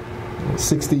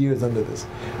 60 years under this.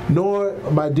 Nor,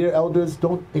 my dear elders,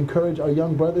 don't encourage our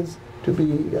young brothers to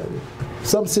be...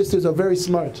 some sisters are very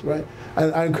smart, right?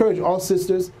 And I encourage all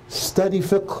sisters, study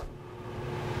fiqh,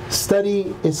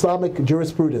 study Islamic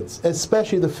jurisprudence,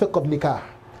 especially the fiqh of nikah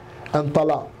and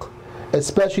talaq,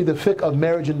 especially the fiqh of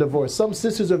marriage and divorce. Some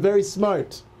sisters are very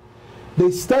smart.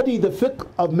 They study the fiqh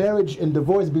of marriage and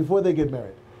divorce before they get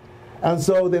married. And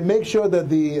so they make sure that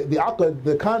the aqd,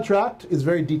 the contract, is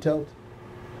very detailed.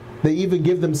 They even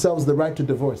give themselves the right to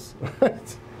divorce,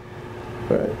 right?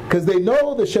 Because they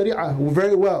know the sharia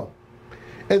very well.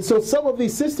 And so some of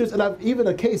these sisters, and even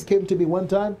a case came to me one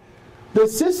time, the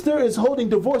sister is holding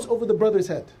divorce over the brother's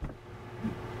head.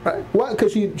 Right? Why?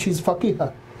 Because she's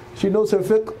faqihah. She knows her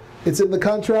fiqh, it's in the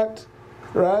contract,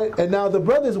 right? And now the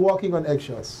brother's walking on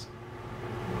eggshells.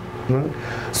 Right?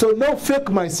 So no fiqh,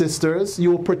 my sisters.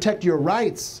 You will protect your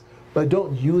rights, but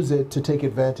don't use it to take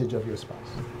advantage of your spouse.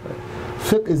 Right?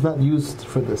 Fiqh is not used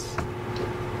for this.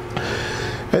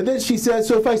 And then she says,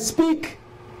 so if I speak,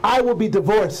 I will be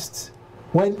divorced.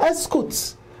 When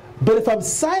askut, but if I'm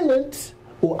silent,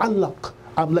 u'allaq,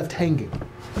 I'm left hanging.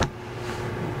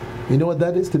 You know what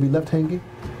that is, to be left hanging?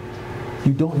 I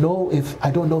don't know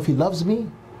if he loves me.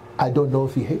 I don't know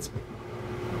if he hates me.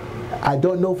 I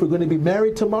don't know if we're going to be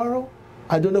married tomorrow.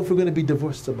 I don't know if we're going to be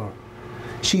divorced tomorrow.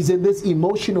 She's in this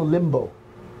emotional limbo.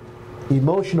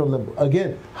 Emotional limbo.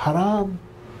 Again, haram.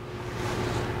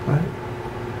 Right?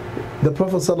 The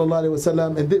Prophet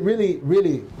ﷺ, and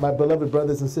really, my beloved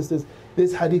brothers and sisters,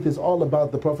 this hadith is all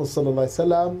about the Prophet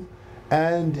ﷺ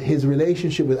and his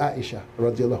relationship with Aisha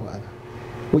radiallahu anha.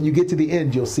 When you get to the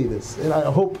end, you'll see this. And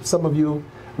I hope some of you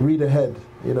read ahead.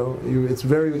 It's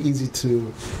very easy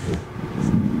to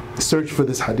search for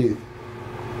this hadith.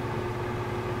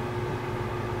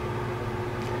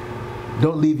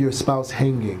 Don't leave your spouse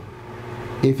hanging.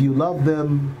 If you love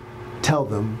them, tell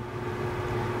them.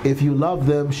 If you love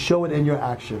them, show it in your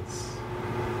actions.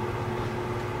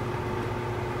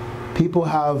 People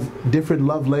have different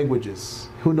love languages.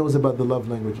 Who knows about the love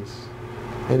languages?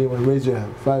 Anyone? Raise your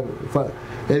hand. Five.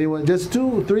 Anyone? Just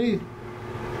 2, 3?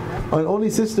 And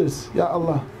only sisters. Ya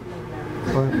Allah.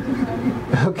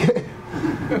 Right. Okay.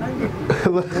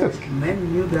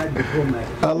 Men knew that before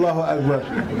marriage. Allahu Akbar.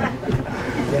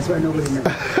 That's why nobody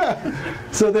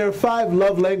knows. So there are 5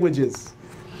 love languages.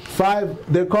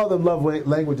 5. They call them love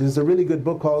languages. It's a really good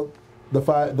book called the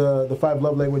five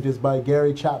Love Languages by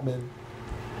Gary Chapman.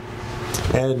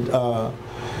 And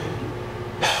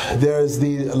there's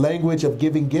the language of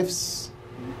giving gifts,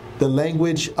 the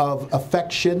language of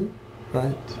affection,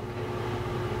 right?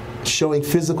 Showing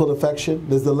physical affection.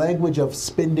 There's the language of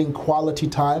spending quality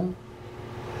time,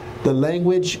 the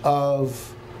language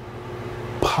of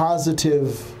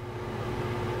positive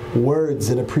words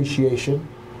and appreciation,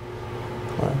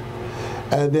 right?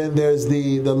 And then there's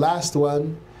the last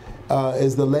one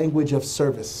is the language of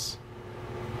service.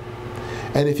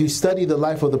 And if you study the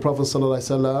life of the Prophet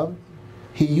ﷺ,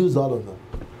 he used all of them.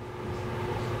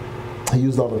 He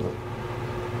used all of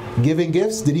them. Giving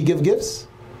gifts, did he give gifts?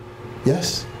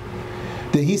 Yes.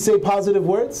 Did he say positive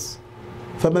words?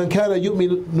 فَمَنْ كَانَ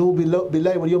يُؤْمِنُ بِاللَّهِ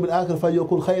وَالْيَوْمِ الْآخِرِ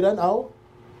فَلْيَقُلْ خَيْرًا أَوْ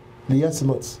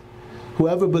لِيَصْمُتْ.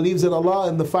 Whoever believes in Allah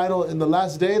in the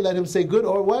last day, let him say good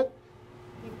or what?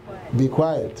 Be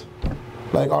quiet.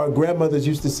 Like our grandmothers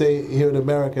used to say here in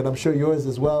America, and I'm sure yours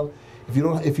as well.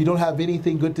 If you don't have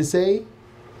anything good to say,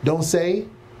 don't say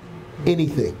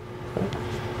anything.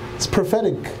 It's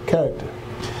prophetic character.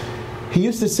 He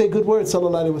used to say good words,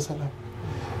 sallallahu alaihi wasallam.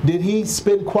 Did he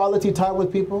spend quality time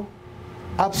with people?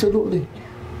 Absolutely.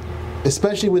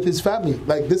 Especially with his family.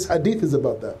 Like this hadith is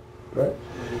about that, right?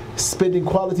 Spending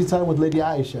quality time with Lady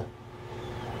Aisha.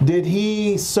 Did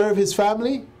he serve his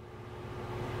family?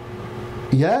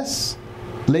 Yes.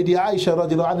 Lady Aisha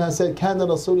radiallahu anha said, كَانَ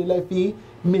رَسُولِ اللَّهِ فِي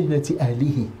مِهْنَةِ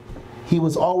أَهْلِهِ. He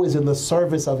was always in the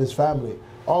service of his family,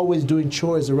 always doing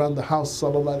chores around the house,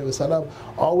 sallallahu alaihi wasallam,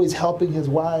 always helping his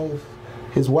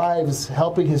wives,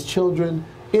 helping his children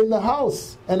in the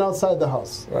house and outside the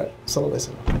house, right? Sallallahu alaihi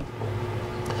wasallam.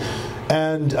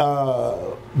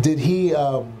 And did he?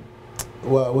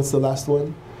 Well, what's the last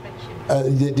one?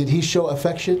 Did he show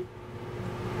affection?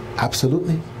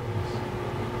 Absolutely.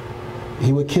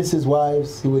 He would kiss his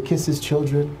wives. He would kiss his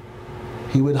children.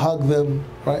 He would hug them,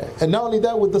 right? And not only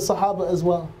that, with the Sahaba as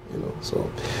well, you know.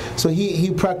 So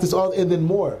he practiced all, and then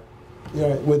more. You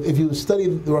know, if you study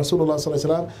the Rasulullah sallallahu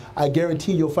alaihi wasallam, I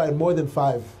guarantee you'll find more than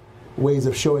 5 ways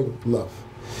of showing love.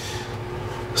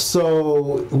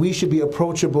 So we should be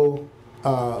approachable,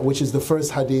 which is the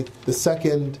first hadith. The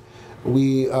second,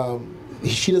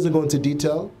 she doesn't go into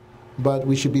detail, but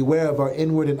we should be aware of our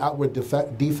inward and outward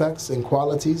defects and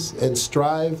qualities, and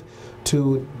strive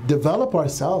to develop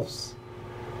ourselves.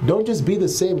 Don't just be the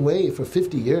same way for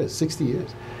 50 years, 60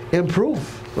 years. Improve,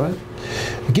 right?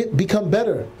 Become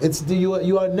better.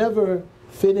 You are never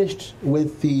finished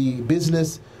with the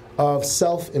business of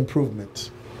self-improvement.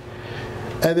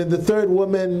 And then the third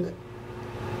woman,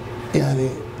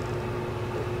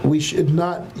 we should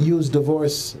not misuse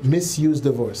divorce.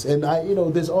 And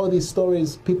there's all these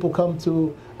stories people come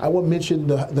to. I won't mention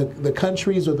the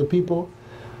countries or the people.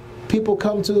 People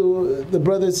come to the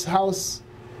brother's house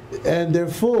and they're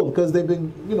full because they've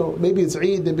been, maybe it's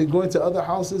Eid, they've been going to other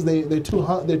houses, they're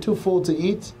too full to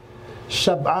eat.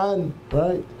 Shab'an,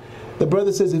 right? The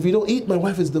brother says, if you don't eat, my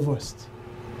wife is divorced.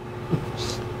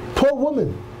 Poor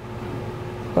woman.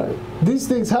 Right? These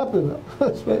things happen.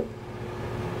 Right?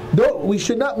 We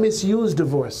should not misuse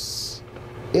divorce.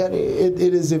 It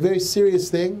is a very serious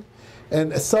thing,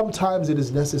 and sometimes it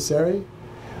is necessary.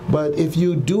 But if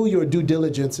you do your due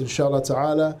diligence, inshallah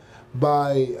ta'ala,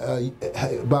 by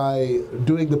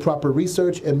doing the proper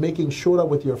research and making shura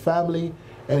with your family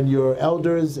and your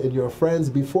elders and your friends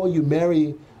before you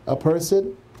marry a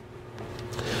person,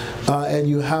 and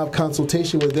you have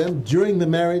consultation with them during the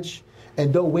marriage,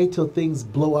 and don't wait till things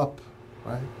blow up,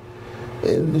 right?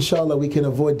 And inshallah we can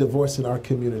avoid divorce in our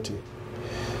community.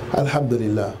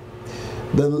 Alhamdulillah.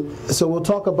 So we'll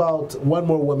talk about one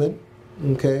more woman,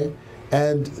 okay?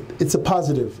 And it's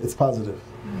positive.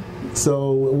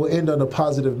 So we'll end on a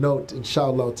positive note,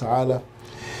 inshallah ta'ala.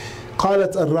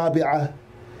 قالت الرابعة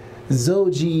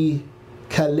زوجي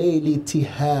كليل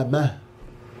تهامة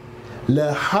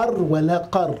لا حر ولا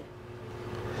قر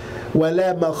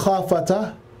ولا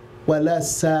مخافة ولا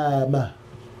سامة.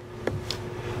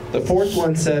 The fourth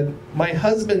one said, my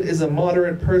husband is a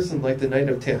moderate person like the night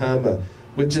of Tihama,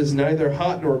 which is neither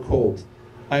hot nor cold.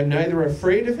 I am neither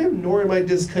afraid of him nor am I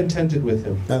discontented with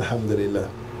him. Alhamdulillah.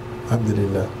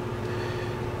 Alhamdulillah.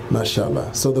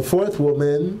 MashaAllah. So the fourth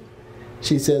woman,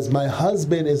 she says, my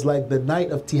husband is like the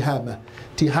night of Tihama.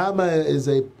 Tihama is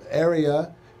an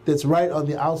area that's right on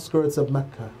the outskirts of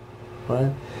Mecca,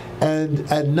 right? And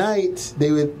at night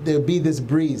there'd be this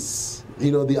breeze.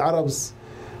 The Arabs,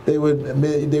 they would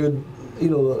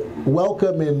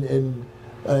welcome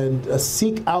and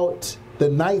seek out the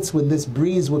nights when this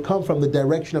breeze would come from the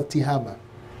direction of Tihama,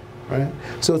 right?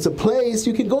 So it's a place,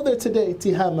 you can go there today,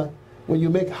 Tihama. When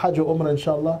you make Hajj or Umrah,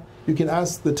 inshallah, you can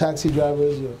ask the taxi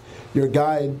drivers, your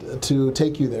guide to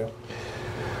take you there.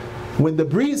 When the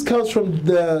breeze comes from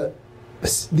the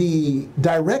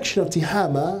direction of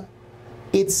Tihama,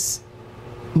 it's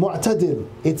mu'tadil,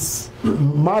 it's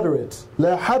moderate.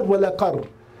 La har wa la qar.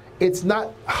 It's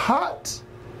not hot,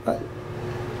 right?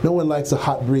 No one likes a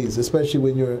hot breeze, especially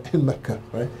when you're in Mecca,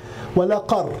 right? Wa la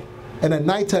qar. And at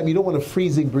nighttime, you don't want a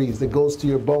freezing breeze that goes to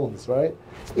your bones, right?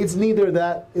 It's neither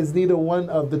that, it's neither one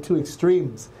of the two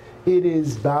extremes. It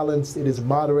is balanced, it is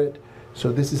moderate.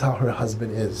 So this is how her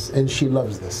husband is. And she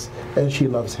loves this. And she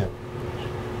loves him.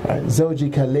 Right?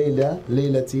 زوجي كليلة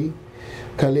ليلتي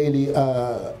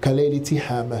كليلي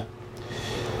تهامة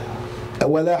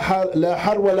ولا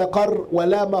حر ولا قر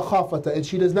ولا مخافة. And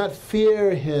she does not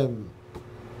fear him.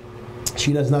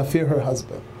 She does not fear her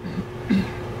husband.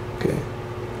 Okay.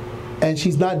 And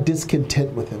she's not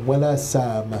discontent with him. ولا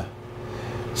سامة.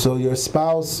 So your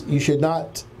spouse, you should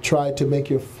not try to make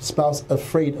your spouse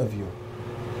afraid of you,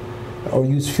 or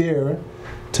use fear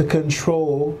to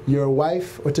control your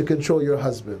wife or to control your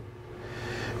husband.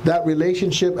 That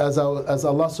relationship, as Allah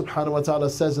subhanahu wa ta'ala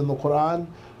says in the Quran,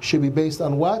 should be based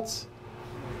on what?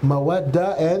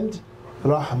 Mawadda and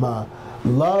rahma.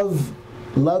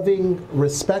 Loving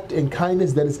respect and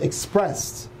kindness that is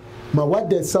expressed.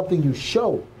 Mawadda is something you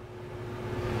show.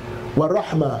 Wa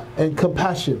rahma, and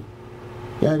compassion.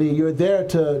 Yani you're there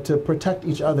to protect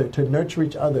each other, to nurture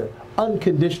each other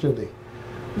unconditionally.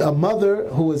 A mother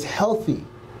who is healthy,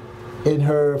 in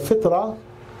her fitrah,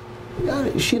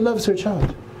 she loves her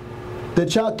child. The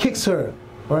child kicks her,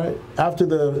 right? After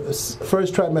the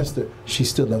first trimester, she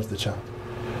still loves the child.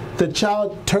 The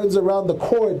child turns around the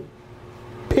cord,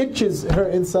 pinches her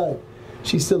inside,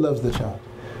 she still loves the child.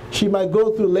 She might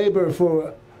go through labor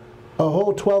for a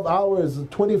whole 12 hours,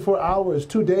 24 hours,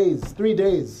 2 days, 3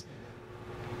 days.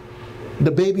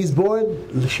 The baby's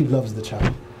born, she loves the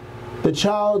child. The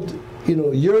child,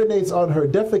 urinates on her,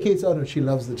 defecates on her, she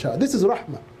loves the child. This is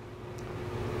rahmah.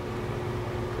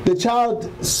 The child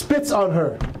spits on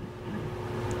her,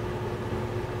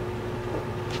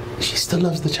 she still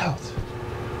loves the child.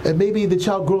 And maybe the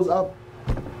child grows up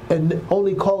and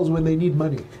only calls when they need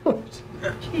money.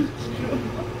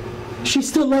 She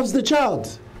still loves the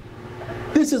child.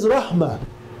 This is rahmah.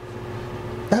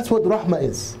 That's what rahmah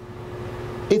is.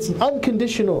 It's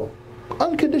unconditional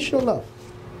love.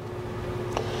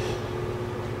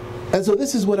 And so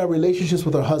this is what our relationships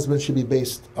with our husbands should be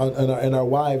based on, and our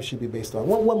wives should be based on.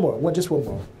 One more,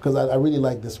 because I really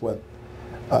like this one.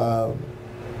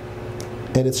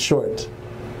 And it's short.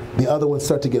 The other ones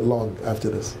start to get long after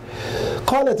this.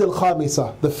 قالت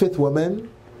الخامسة, the fifth woman,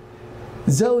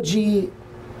 زوجي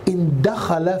إن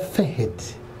دخل فهد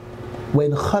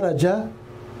وإن خرج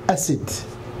أسد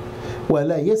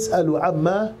ولا يسأل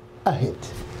عما أهد.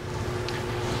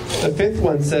 The fifth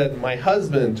one said, my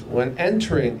husband, when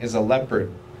entering, is a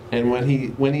leopard, and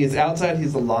when he is outside,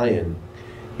 he's a lion.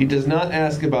 He does not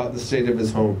ask about the state of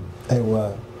his home.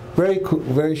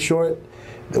 Very short.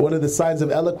 One of the signs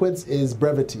of eloquence is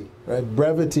brevity, right?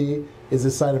 Brevity is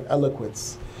a sign of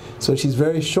eloquence. So she's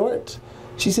very short.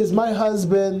 She says, my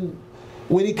husband,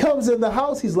 when he comes in the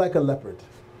house, he's like a leopard.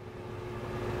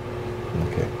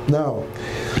 Okay. Now,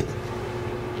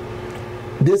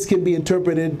 this can be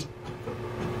interpreted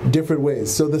different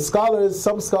ways. So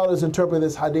some scholars interpret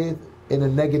this hadith in a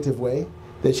negative way,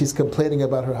 that she's complaining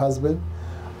about her husband.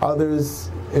 Others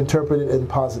interpret it in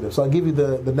positive. So I'll give you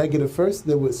the negative first,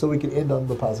 so we can end on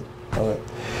the positive. All right.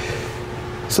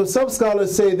 So some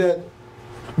scholars say that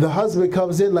the husband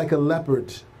comes in like a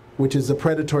leopard, which is a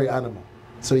predatory animal.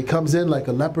 So he comes in like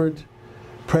a leopard,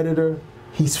 predator.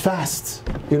 He's fast,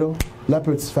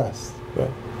 leopard's fast,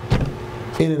 right?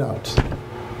 In and out.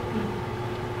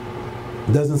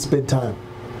 Doesn't spend time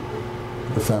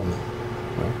with the family.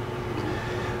 Right?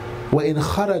 وَإِنْ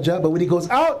خَرَجَ, but when he goes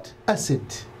out,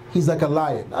 أَسِد, he's like a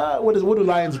lion. What do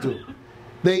lions do?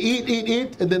 They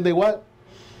eat, and then they what?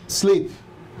 Sleep.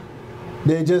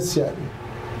 They just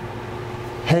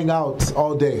hang out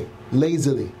all day,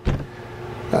 lazily.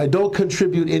 Don't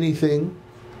contribute anything.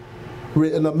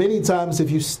 And many times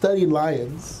if you study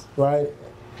lions, right,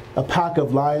 a pack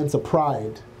of lions, a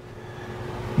pride,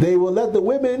 they will let the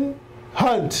women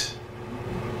hunt,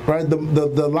 right?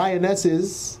 The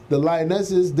lionesses,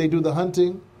 they do the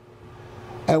hunting,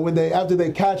 and after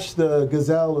they catch the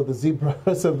gazelle or the zebra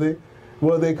or something,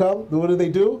 what do they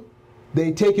do?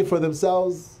 They take it for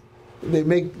themselves.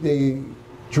 They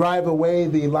drive away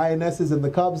the lionesses and the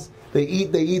cubs. They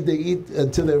eat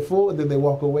until they're full, and then they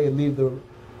walk away and leave the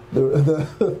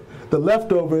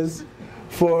leftovers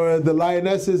for the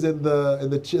lionesses and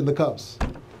the cubs,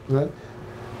 right?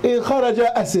 In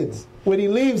kharaja asid, when he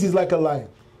leaves, he's like a lion.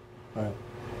 Right.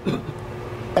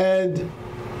 And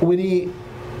when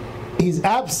he's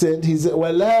absent, he's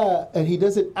wala, and he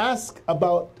doesn't ask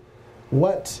about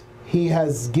what he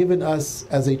has given us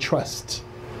as a trust,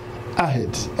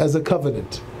 ahid, as a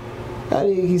covenant. And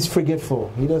he's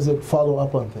forgetful. He doesn't follow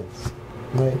up on things.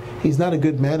 Right? He's not a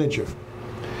good manager.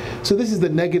 So this is the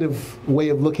negative way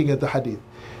of looking at the hadith.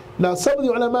 Now some of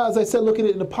the ulama, as I said, look at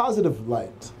it in a positive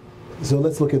light. So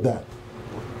let's look at that.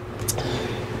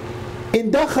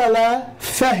 In dakhala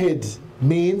fahid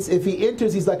means if he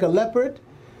enters, he's like a leopard.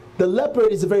 The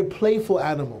leopard is a very playful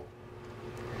animal.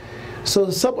 So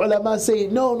some ulama say,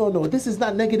 no, this is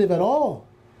not negative at all.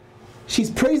 She's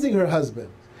praising her husband.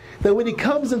 That when he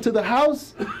comes into the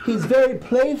house, he's very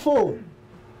playful.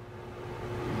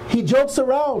 He jokes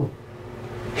around.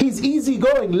 He's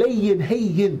easygoing, layyin,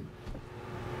 hayyin,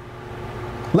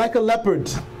 like a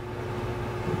leopard.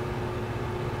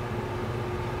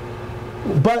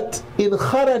 But in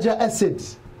kharaja asid,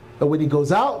 but when he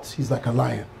goes out, he's like a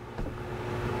lion.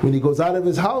 When he goes out of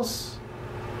his house,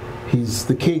 he's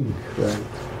the king. Right?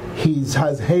 He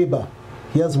has haiba,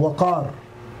 he has waqar,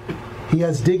 he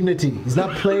has dignity. He's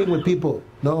not playing with people.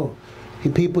 No,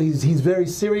 he's very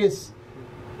serious,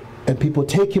 and people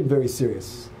take him very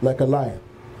serious, like a lion.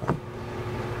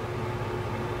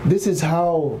 This is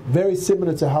very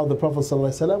similar to how the Prophet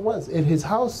ﷺ was. In his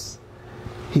house,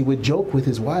 he would joke with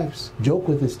his wives, joke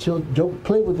with his children,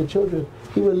 play with the children.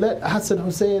 He would let Hassan,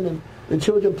 Hussein, and the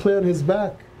children play on his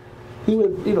back. he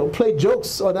would, play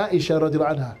jokes on Aisha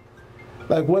radiallahu anha.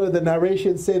 Like one of the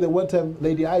narrations say that one time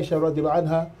Lady Aisha radiallahu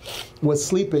anha was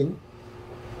sleeping,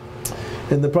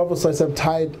 and the Prophet ﷺ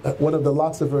tied one of the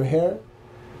locks of her hair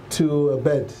to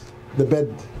the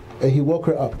bed, and he woke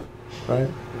her up, right?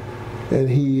 And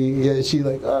he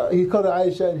called her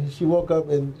Aisha, and she woke up,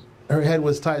 and her head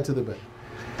was tied to the bed.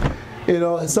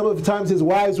 Some of the times his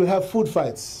wives would have food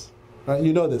fights, right?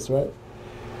 You know this, right?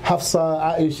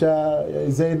 Hafsa, Aisha,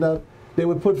 Zainab, they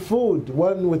would put food.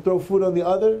 One would throw food on the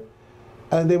other,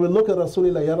 and they would look at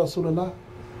Rasulullah, Ya Rasulullah,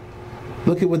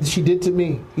 look at what she did to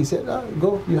me. He said,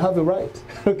 go, you have the right.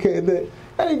 Okay, and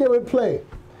they would play.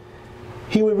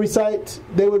 They would recite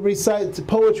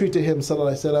poetry to him,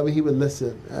 sallallahu alaihi wasallam, and he would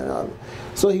listen.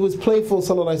 So he was playful,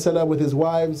 sallallahu alaihi wasallam, with his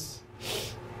wives.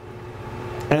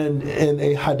 And in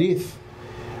a hadith,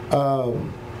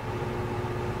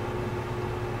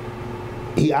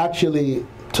 he actually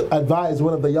advised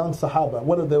one of the young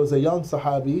Sahaba. There was a young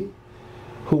Sahabi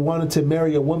who wanted to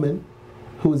marry a woman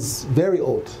who was very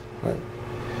old, right?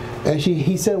 And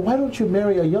he said, why don't you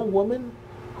marry a young woman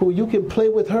who you can play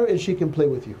with her and she can play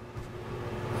with you?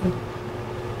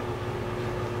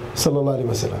 Sallallahu alaihi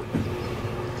wasallam.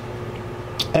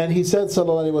 And he said,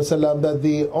 sallallahu alaihi wasallam, that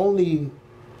the only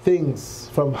things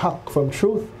from haqq, from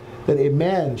truth, that a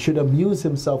man should amuse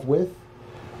himself with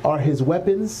are his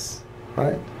weapons,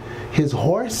 right? His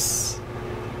horse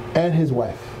and his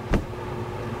wife.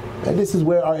 And this is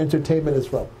where our entertainment is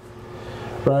from,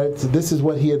 right? So this is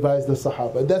what he advised the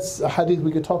Sahaba. That's a hadith,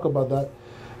 we could talk about that,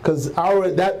 because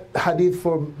that hadith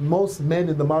for most men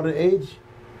in the modern age,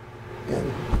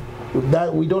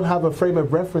 that we don't have a frame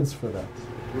of reference for that.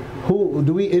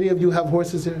 Any of you have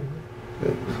horses here?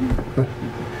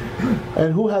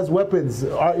 And who has weapons? A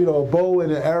bow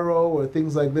and an arrow or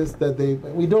things like this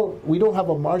we don't have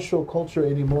a martial culture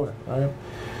anymore, right?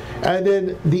 And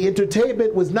then the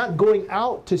entertainment was not going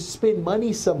out to spend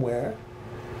money somewhere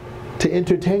to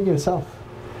entertain yourself.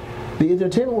 The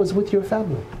entertainment was with your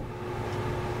family.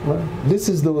 Right? This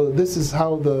is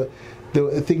how the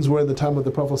things were in the time of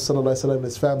the Prophet ﷺ and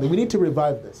his family. We need to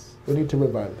revive this.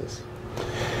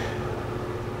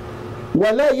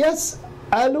 وَلَا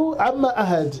يَسْأَلُ عَمَّا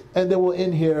أَهَدْ. And then we'll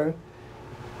end here.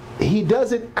 He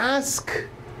doesn't ask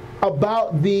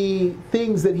about the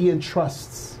things that he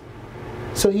entrusts.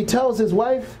 So he tells his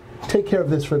wife, take care of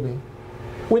this for me.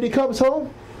 When he comes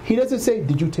home, he doesn't say,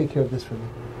 did you take care of this for me?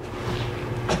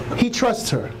 He trusts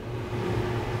her.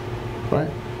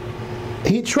 Right?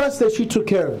 He trusts that she took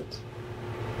care of it.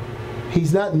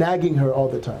 He's not nagging her all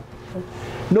the time.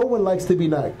 No one likes to be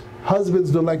nagged.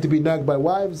 Husbands don't like to be nagged by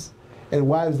wives, and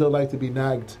wives don't like to be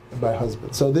nagged by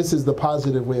husbands. So this is the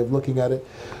positive way of looking at it.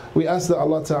 We ask that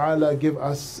Allah Ta'ala give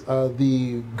us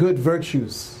the good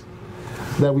virtues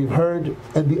that we've heard,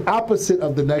 and the opposite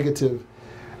of the negative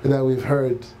that we've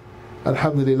heard.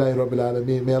 Alhamdulillah Rabbil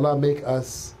Alameen. May Allah make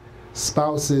us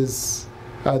spouses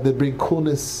that bring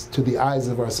coolness to the eyes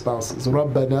of our spouses.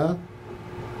 Rabbana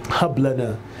hab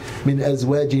lana min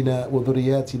azwajina wa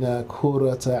dhurriyyatina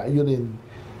qurrata a'yunin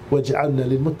waj'alna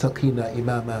lil muttaqina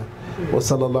imama. Wa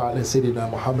sallallahu ala sayyidina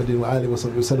Muhammadin wa alihi wa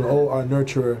sahbihi wa sallam. Oh, our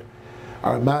nurturer,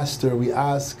 our master, we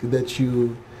ask that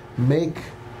you make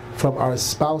from our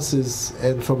spouses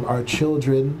and from our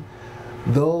children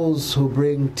those who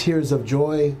bring tears of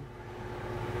joy,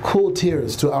 cool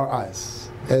tears to our eyes,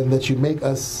 and that you make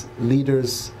us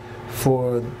leaders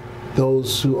for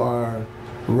those who are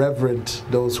reverent,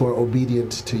 those who are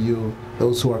obedient to you,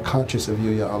 those who are conscious of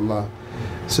you, Ya Allah.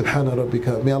 Subhana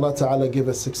Rabbika. May Allah Ta'ala give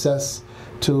us success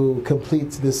to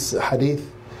complete this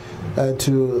hadith and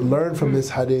to learn from this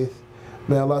hadith.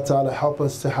 May Allah Ta'ala help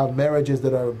us to have marriages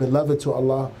that are beloved to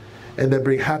Allah and that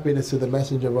bring happiness to the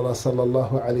Messenger of Allah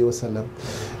Sallallahu Alaihi Wasallam.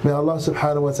 May Allah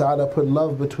Subhanahu Wa Ta'ala put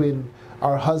love between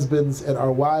our husbands and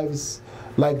our wives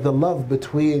like the love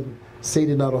between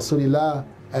Sayyidina Rasulullah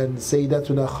and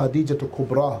Sayyidatuna Khadija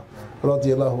Kubra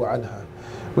radiyallahu anha.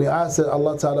 We ask that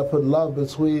Allah Ta'ala put love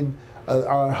between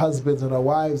our husbands and our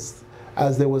wives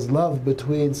as there was love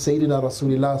between Sayyidina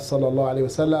Rasulullah Sallallahu Alaihi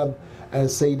Wasallam and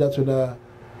Sayyidatuna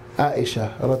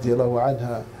Aisha radiyallahu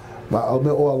anha.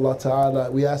 Oh Allah Ta'ala,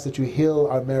 we ask that you heal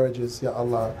our marriages, Ya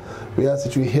Allah. We ask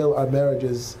that you heal our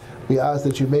marriages. We ask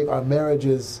that you make our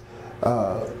marriages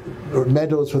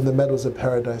meadows from the meadows of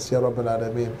paradise, Ya Rabbil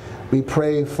Alameen. We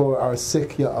pray for our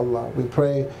sick, Ya Allah. We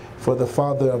pray for the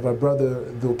father of our brother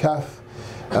Dhukaf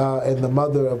and the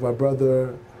mother of our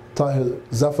brother Tahir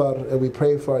Zafar, and we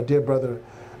pray for our dear brother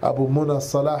Abu Muna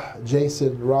Salah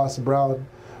Jason Ross Brown.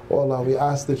 Oh Allah, we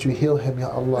ask that you heal him, Ya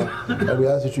Allah, and we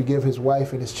ask that you give his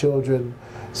wife and his children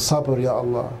sabr, Ya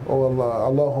Allah. Oh Allah,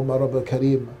 Allahumma Rabb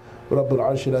Kareem, رب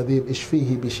العرش العظيم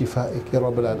اشفيه بشفائك يا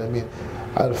رب العالمين.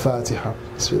 الفاتحة.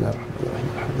 بسم الله الرحمن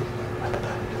الرحيم.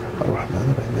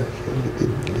 الرحمن الرحيم مالك يوم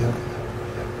الدين.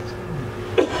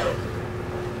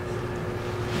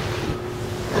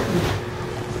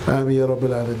 Ameen ya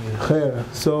Rabbil Alameen. Khair.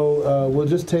 So we'll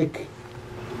just take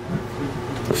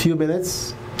a few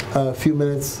minutes.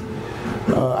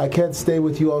 I can't stay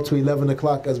with you all till 11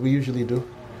 o'clock as we usually do.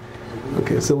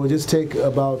 Okay, so we'll just take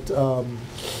about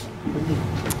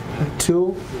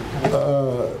 2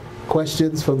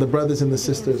 questions from the brothers and the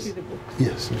sisters.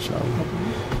 Yes, inshallah.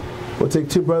 We'll take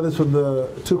 2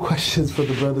 questions from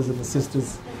the brothers and the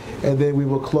sisters, and then we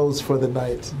will close for the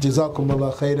night.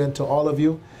 Jazakumullah khairan to all of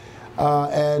you.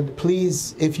 And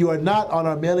please, if you are not on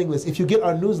our mailing list, if you get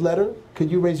our newsletter,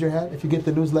 could you raise your hand if you get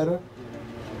the newsletter?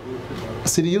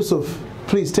 Sidi Yusuf,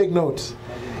 please take note.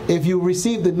 If you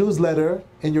receive the newsletter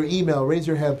in your email, raise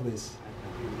your hand, please.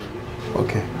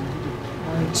 Okay.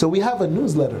 So we have a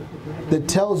newsletter that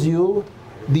tells you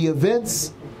the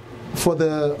events for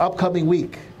the upcoming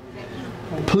week.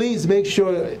 Please make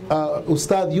sure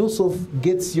Ustad Yusuf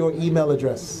gets your email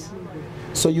address,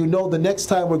 so you know the next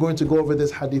time we're going to go over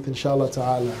this hadith, inshallah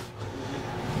ta'ala.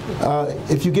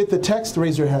 If you get the text,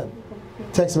 raise your hand.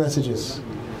 Text messages.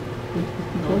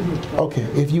 Okay,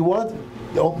 if you want,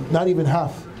 not even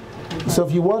half. So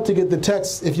if you want to get the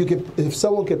text, if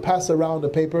someone could pass around a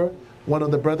paper, one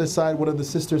on the brother's side, one on the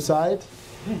sister's side,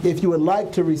 if you would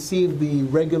like to receive the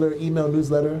regular email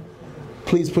newsletter,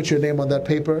 please put your name on that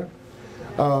paper.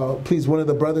 Please, one of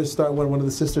the brothers start one of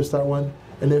the sisters start one.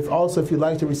 And if you'd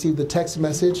like to receive the text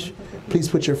message, please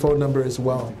put your phone number as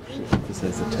well.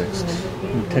 Besides the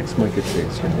text might get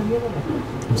phased out.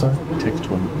 I'm sorry?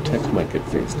 Text might get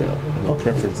phased out. And the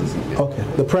preference is email. Okay,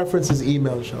 the preference is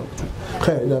email, inshallah.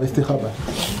 Khair,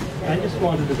 I just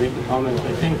wanted to make a comment.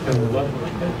 I think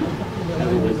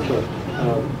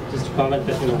just to comment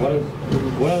that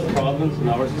one of the problems in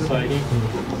our society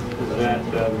is that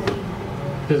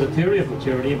there's a theory of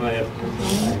maturity by a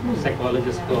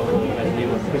psychologist called by the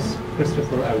name of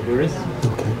Christopher Alvarez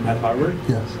at Harvard.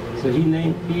 Yes. So he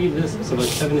lists about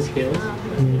 7 scales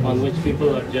on which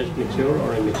people are judged mature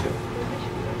or immature.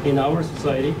 In our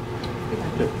society,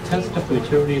 the test of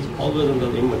maturity is always on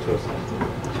the immature side.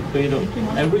 So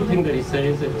everything that he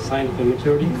says is a sign of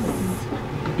immaturity.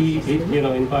 At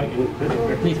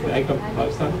least when I come to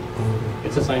Pakistan,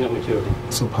 it's a sign of maturity.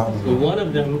 Subhanallah. One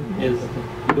of them is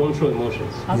you don't show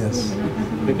emotions. Yes.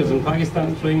 Because in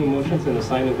Pakistan, showing emotions is a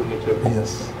sign of maturity.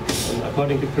 Yes. And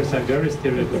according to Chris Agar's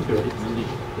theory of maturity,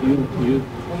 you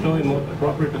show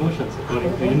proper emotions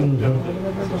according to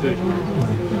the situation.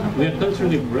 We are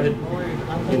culturally bred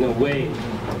in a way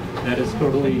that is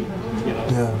totally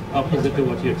opposite to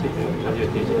what you're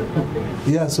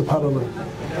teaching. Yeah, subhanAllah.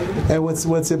 And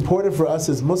what's important for us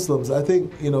as Muslims, I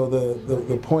think,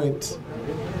 the point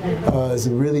is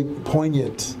really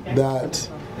poignant, that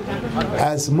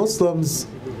as Muslims,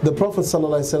 the Prophet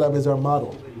ﷺ is our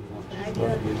model.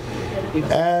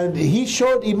 And he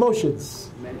showed emotions.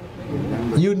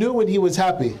 You knew when he was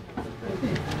happy,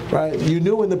 right? You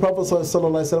knew when the Prophet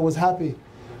ﷺ was happy.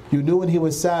 You knew when he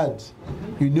was sad.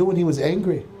 You knew when he was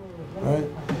angry, right?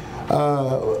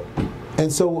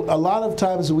 And so a lot of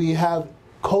times we have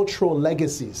cultural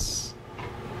legacies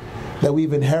that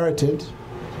we've inherited,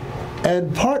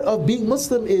 and part of being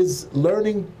Muslim is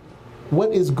learning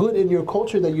what is good in your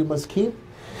culture that you must keep,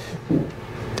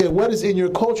 and what is in your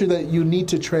culture that you need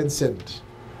to transcend.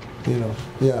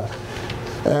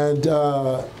 And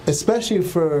especially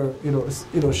for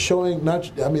showing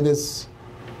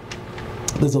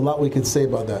there's a lot we could say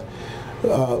about that,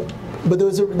 but there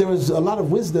was a lot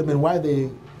of wisdom in why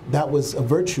that was a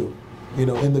virtue,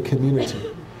 in the community.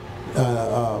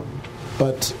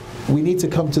 But we need to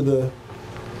come to the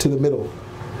middle.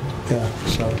 Yeah,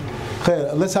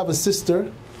 inshallah. Let's have a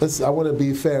sister. I want to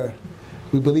be fair.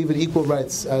 We believe in equal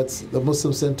rights at the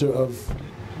Muslim Center of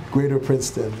Greater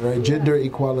Princeton, right? Gender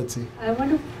equality. I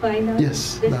want to find out.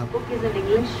 Yes. This book is in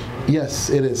English. Yes,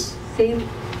 it is. Same,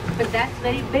 but that's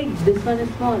very big. This one is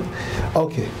small.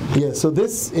 Okay. Yeah. So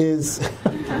this is.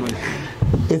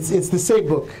 It's the same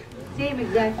book. Same,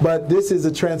 exactly. But this is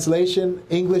a translation,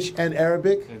 English and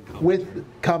Arabic, with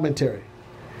commentary.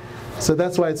 So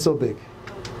that's why it's so big.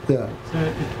 Yeah. So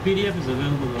the PDF is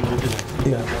available on the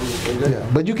internet. Yeah.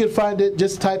 But you can find it,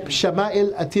 just type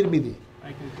Shama'il at-Tirmidhi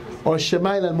or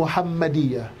Shama'il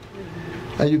al-Muhammadiyya.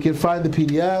 And you can find the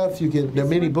PDF. There are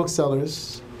many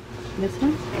booksellers. This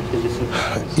one?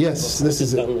 Yes, this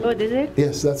is it. Oh, this is it?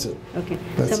 Yes, that's it. Okay.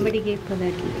 That's somebody it. gave for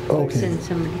that Okay. person.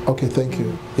 Somebody. Okay, thank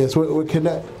you. Yes,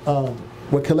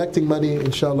 we're collecting money,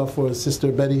 inshallah, for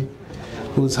Sister Betty,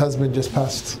 whose husband just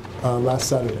passed last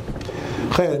Saturday.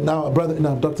 Khair, now, brother,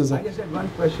 now, Dr. I Zak. just had one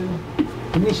question.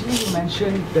 Initially, you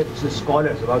mentioned that the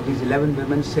scholars, about these 11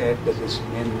 women, said that this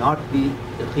may not be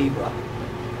the khiba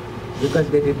because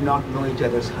they did not know each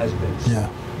other's husbands. Yeah.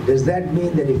 Does that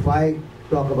mean that if I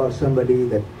talk about somebody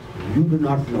that you do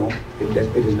not know, it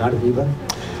is not a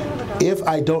khiba? If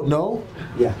I don't know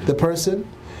Yeah. the person,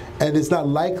 and it's not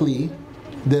likely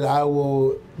that I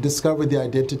will discover the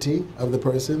identity of the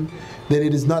person, then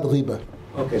it is not ghiba.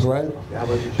 Okay. Right? Okay, how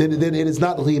about you? Then it is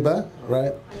not ghiba,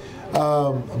 right?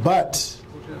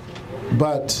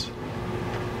 But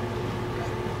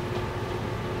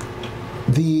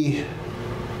the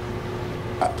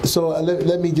so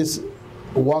let me just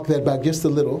walk that back just a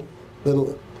little.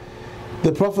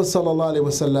 The Prophet sallallahu alaihi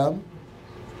wasallam,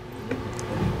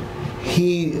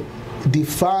 he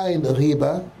defined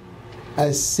ghiba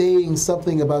as saying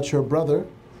something about your brother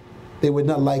they would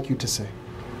not like you to say.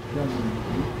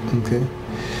 Okay?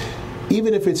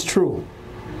 Even if it's true.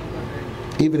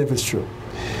 Even if it's true.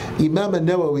 Imam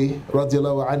al-Nawawi,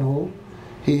 radiallahu anhu,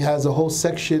 he has a whole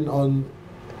section on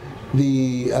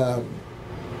the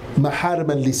maharim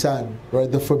al-lisan,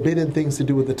 right? The forbidden things to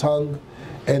do with the tongue,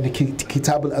 and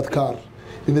kitab al-adhkar.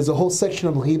 And there's a whole section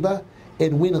on ghiba,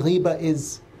 and when ghiba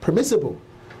is permissible.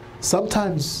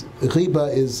 Sometimes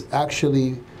ghiba is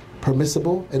actually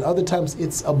permissible, and other times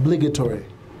it's obligatory.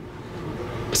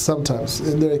 Sometimes,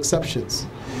 and there are exceptions.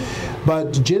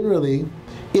 But generally,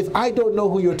 if I don't know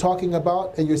who you're talking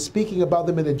about and you're speaking about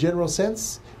them in a general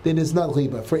sense, then it's not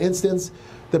ghiba. For instance,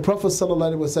 the Prophet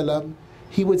ﷺ,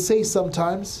 he would say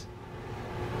sometimes,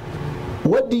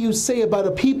 what do you say about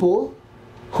a people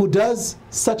who does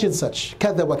such and such,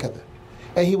 kada wa kada?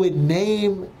 And he would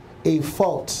name a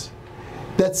fault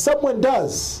that someone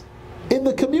does in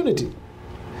the community.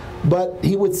 But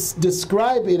he would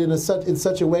describe it in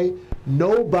such a way,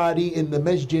 nobody in the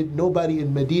masjid, nobody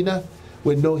in Medina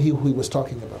would know who he was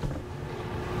talking about.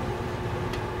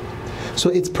 So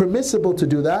it's permissible to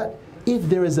do that if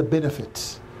there is a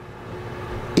benefit.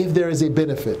 If there is a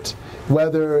benefit,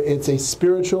 whether it's a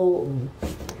spiritual,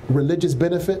 religious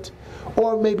benefit,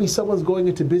 or maybe someone's going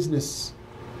into business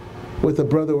with a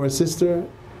brother or a sister,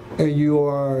 and you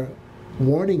are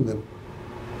warning them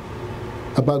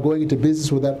about going into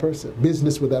business with that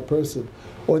person,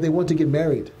 or they want to get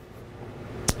married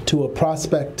to a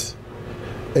prospect,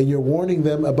 and you're warning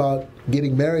them about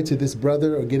getting married to this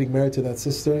brother or getting married to that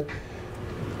sister,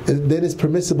 and then it's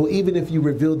permissible even if you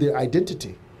reveal their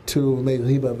identity to make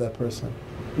ghiba of that person.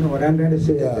 No, what I'm trying to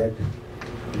say is that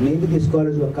maybe the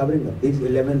scholars were covering up. These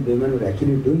 11 women were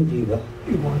actually doing ghiba,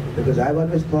 because I've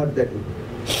always thought that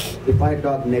if I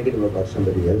talk negative about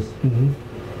somebody else,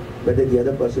 whether the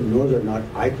other person knows or not,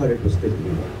 I thought it was still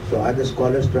ghiba. So are the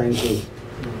scholars trying to,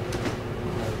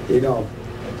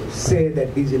 say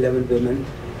that these 11 women,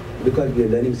 because we are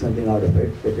learning something out of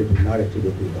it, that it is not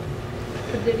actually ghiba?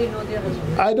 But they didn't know their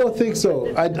husband. I don't think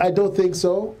so. I don't think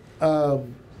so. So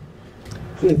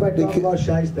if I talk about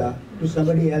Shaista to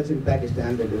somebody else in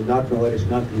Pakistan that does not know her, it's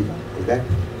not ghiba. Is that?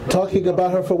 Talking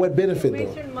about her for what benefit, If though? you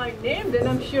mention my name, then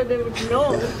I'm sure they would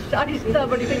know. Shaista,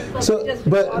 but if it's So, just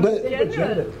but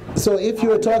general. so if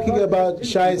you're talking about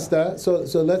Shaista, so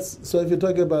if you're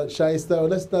talking about Shaista, or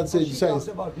let's not say She talks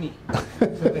Shaista. about me.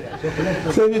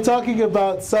 So if you're talking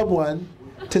about someone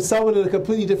to someone in a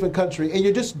completely different country, and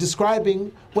you're just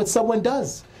describing what someone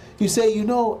does. You say,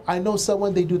 I know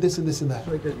someone, they do this and this and that.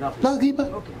 So it is not. Not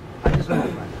ghiba. Okay. I just want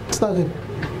to find. It's not ghiba.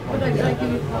 But I like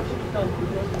you talk.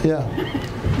 Yeah.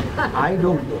 I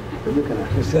don't know. You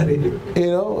can sorry.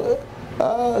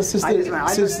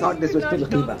 I just thought this was still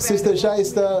ghiba. Sister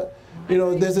Shaista,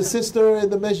 there's a sister in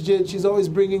the masjid, she's always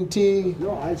bringing tea,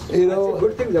 No, I say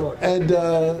good things about it. and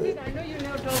I know you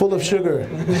never talk full of sugar.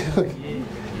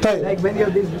 Type. Like many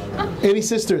of these. Any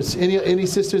sisters? Any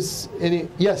sisters?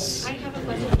 Yes. I have a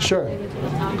question. Sure. related to the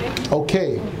topic.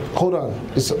 Okay. Hold on.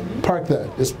 Just park that.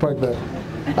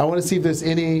 I want to see if there's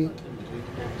any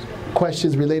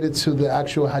questions related to the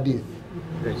actual hadith.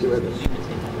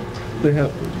 They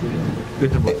have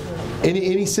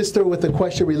Any sister with a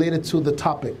question related to the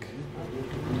topic?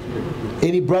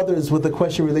 Any brothers with a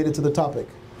question related to the topic?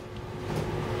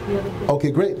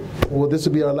 Okay, great. Well, this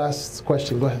will be our last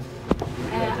question. Go ahead.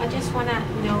 I just want to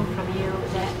know from you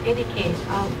the etiquette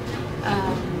of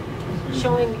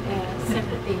showing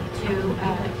sympathy to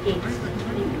a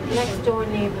next door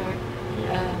neighbor.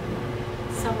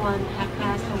 Someone have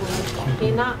passed away.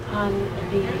 They're not on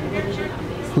the religion of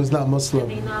Islam. Who's not Muslim?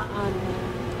 They're not on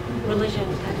religion,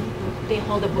 and they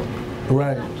hold a book.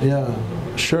 Right. Yeah.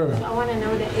 Sure. So I want to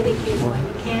know the etiquette what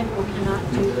you can or cannot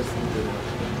do.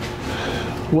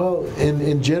 Well,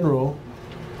 in general,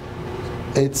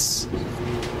 it's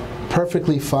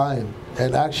perfectly fine.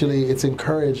 And actually, it's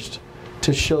encouraged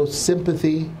to show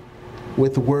sympathy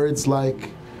with words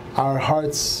like, our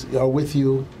hearts are with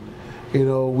you. You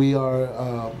know, we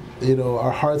are, you know,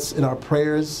 our hearts and our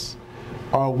prayers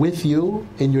are with you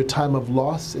in your time of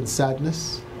loss and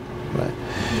sadness. Right?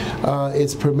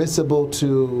 It's permissible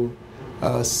to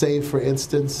say, for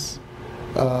instance,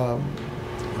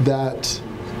 that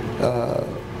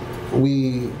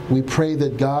we pray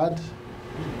that God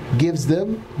gives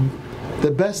them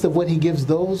the best of what He gives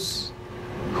those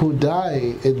who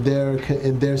die in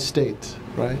their state.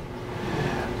 Right?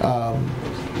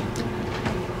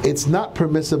 It's not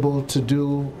permissible to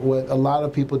do what a lot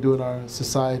of people do in our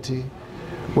society,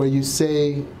 where you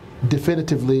say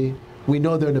definitively, we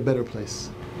know they're in a better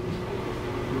place.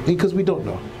 Because we don't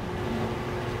know.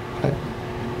 Right?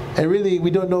 And really, we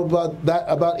don't know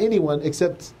about anyone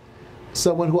except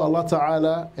someone who Allah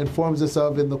Ta'ala informs us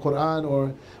of in the Quran,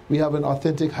 or we have an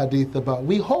authentic hadith about.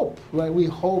 We hope, right? We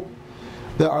hope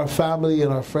that our family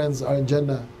and our friends are in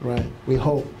Jannah, right? We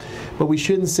hope. But we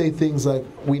shouldn't say things like,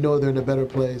 we know they're in a better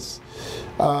place.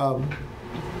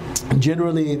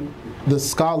 Generally, the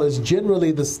scholars,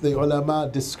 the ulama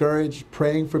discourage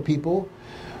praying for people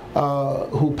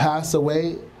who pass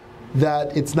away,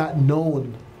 that it's not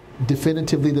known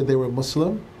definitively that they were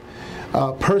Muslim.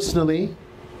 Personally,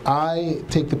 I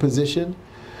take the position,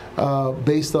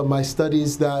 based on my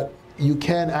studies, that you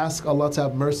can ask Allah to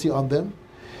have mercy on them,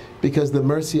 because the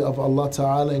mercy of Allah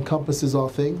Ta'ala encompasses all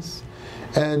things.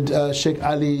 And Sheikh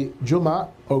Ali Juma,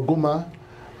 or Guma,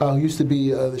 who used to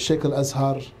be the Sheikh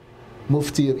al-Azhar,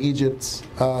 Mufti of Egypt,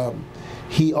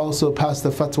 he also passed a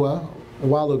fatwa a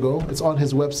while ago, it's on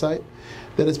his website,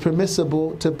 that it's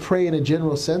permissible to pray in a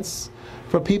general sense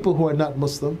for people who are not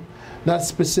Muslim, not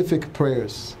specific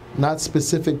prayers. Not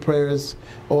specific prayers,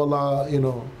 oh Allah, you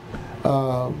know,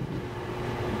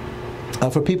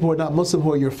 for people who are not Muslim,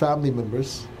 who are your family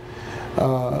members.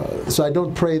 So I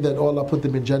don't pray that oh Allah put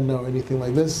them in Jannah or anything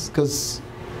like this, because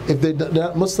if they're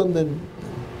not Muslim, then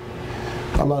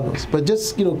Allah knows. But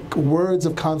just, you know, words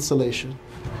of consolation,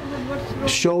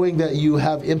 showing that you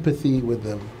have empathy with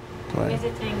them. Right?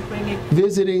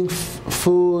 Visiting,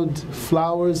 food,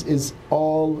 flowers is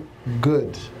all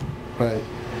good, right?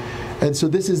 And so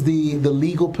this is the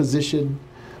legal position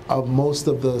of most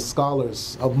of the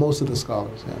scholars,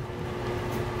 Yeah.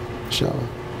 Inshallah.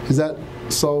 Is that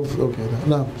solved? Okay.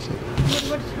 No.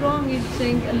 What's wrong is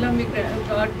saying Allah may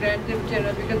God grant them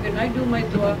Jannah, because when I do my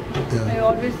dua, I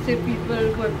always say people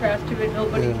who have passed away,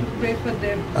 nobody to pray for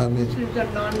them. Muslims or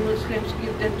non-Muslims,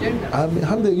 give them Jannah.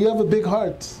 Alhamdulillah, you have a big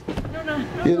heart. No.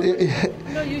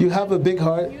 You have a big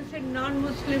heart. You said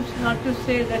non-Muslims, not to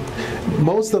say that.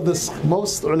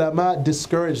 Most ulama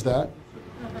discourage that,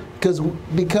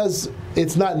 because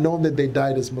it's not known that they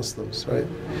died as Muslims, right?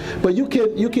 But you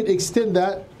can extend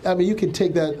that. I mean, you can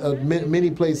take that many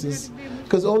places,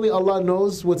 because only Allah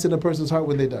knows what's in a person's heart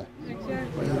when they die.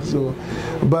 Exactly. Right? So,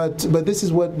 but this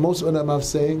is what most ulama are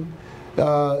saying.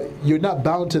 You're not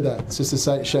bound to that, Sister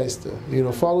Shaista. You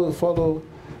know, follow.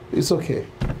 It's okay,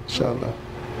 inshallah.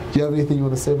 Do you have anything you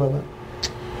want to say about that?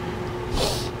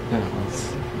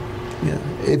 Yeah.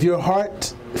 If your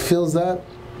heart feels that,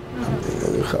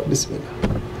 Bismillah.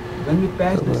 When we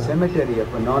pass the cemetery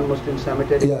of a non-Muslim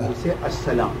cemetery, we say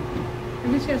As-salam.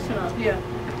 We say As-salam, yeah.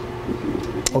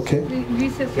 Okay. We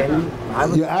say Salam.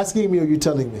 You're asking me or you're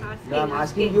telling me? No, I'm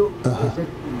asking you,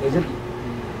 is it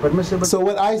permissible? So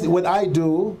what I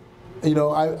do, you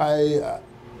know,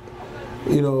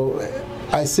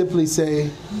 I simply say,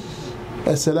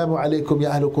 Assalamu alaikum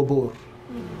ya ahlul qubur,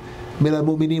 min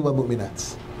al-mu'minin wa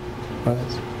mu'minat.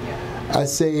 Right? I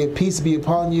say, peace be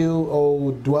upon you,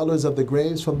 O dwellers of the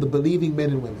graves, from the believing men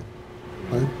and women.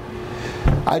 Right?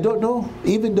 I don't know,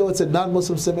 even though it's a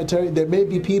non-Muslim cemetery, there may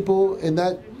be people in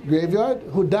that graveyard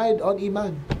who died on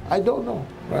Iman. I don't know,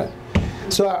 right?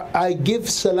 So I give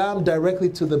salam directly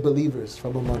to the believers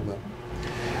from among them.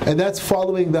 And that's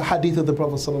following the hadith of the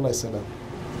Prophet ﷺ.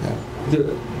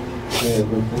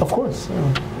 Of course.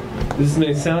 This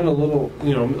may sound a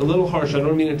little harsh. I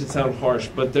don't mean it to sound harsh,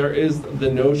 but there is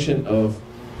the notion of,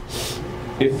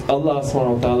 if Allah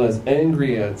subhanahu wa ta'ala is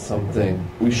angry at something,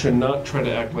 we should not try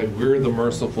to act like we're the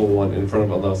merciful one in front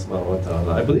of Allah subhanahu wa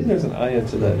ta'ala. I believe there's an ayah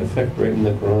to that effect right in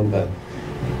the Quran, that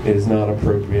it is not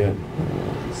appropriate,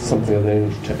 something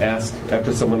to ask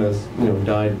after someone has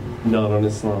died not on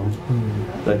Islam,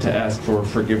 that to ask for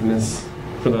forgiveness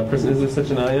for that person. Is there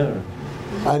such an ayah? Or?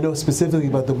 I know specifically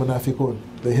about the munafiqun,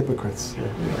 the hypocrites.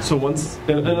 So once,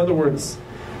 in other words,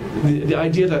 the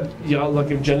idea that Ya Allah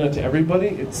give Jannah to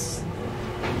everybody,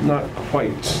 not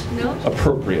quite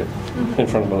appropriate in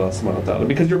front of Allah subhanahu wa ta'ala.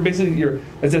 Because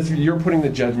as if you're putting the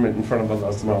judgment in front of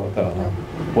Allah subhanahu wa ta'ala,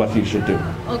 what he should do.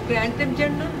 Or grant him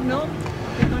Jannah? No.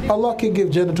 Allah can give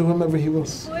Jannah to whomever He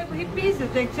wills. Whoever He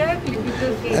pleases, exactly.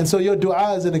 Because And so your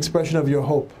dua is an expression of your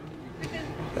hope.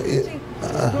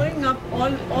 growing up,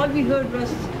 all we heard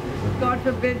was, God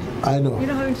forbid, I know. You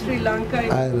know how in Sri Lanka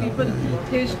people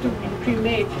used to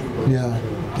cremate. Yeah.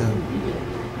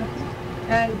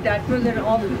 And that was an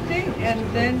awful thing. And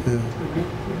then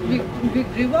we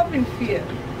grew up in fear.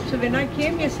 So when I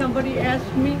came here, somebody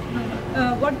asked me,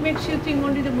 what makes you think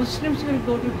only the Muslims will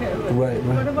go to heaven? Right.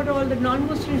 What about all the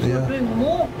non-Muslims who are doing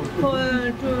more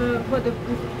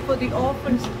for the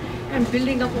orphans and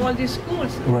building up all these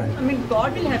schools? Right. I mean,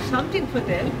 God will have something for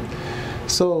them.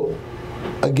 So,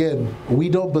 again, we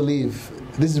don't believe,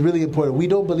 this is really important, we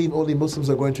don't believe only Muslims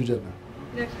are going to Jannah.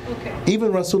 That's okay.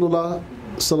 Even Rasulullah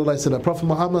sallallahu alaihi wasallam, Prophet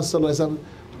Muhammad sallallahu alaihi wasallam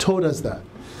told us that.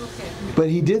 Okay. But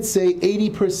he did say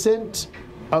 80%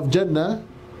 of Jannah,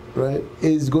 right,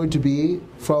 is going to be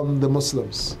from the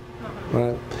Muslims,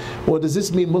 right? Well, does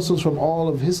this mean Muslims from all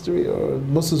of history or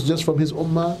Muslims just from his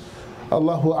ummah?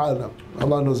 Allahu a'lam.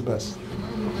 Allah knows best.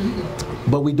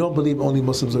 But we don't believe only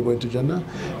Muslims are going to Jannah.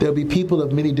 There'll be people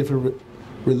of many different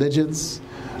religions.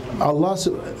 Allah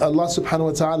subhanahu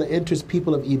wa ta'ala enters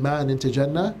people of Iman into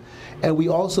Jannah. And we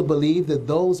also believe that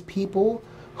those people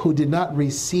who did not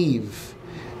receive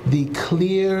the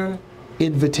clear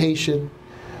invitation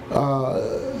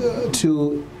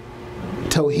to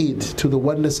Tawheed, to the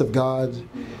oneness of God,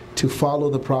 to follow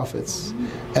the prophets,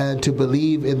 and to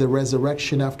believe in the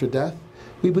resurrection after death,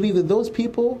 we believe that those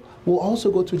people will also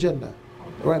go to Jannah.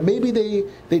 Right? Maybe they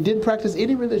didn't practice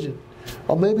any religion,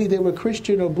 or maybe they were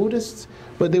Christian or Buddhists,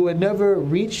 but they were never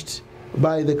reached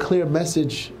by the clear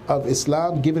message of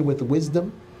Islam given with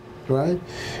wisdom, right?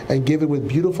 And given with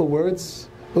beautiful words.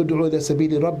 ادعو إلى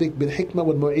سبيل ربك بالحكمة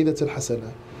والموعظة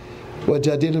الحسنة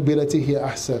وجادله بالتي هي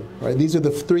أحسن. Right? These are the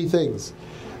three things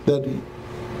that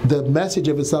the message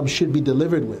of Islam should be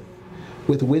delivered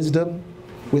with wisdom,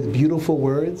 with beautiful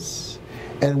words,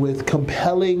 and with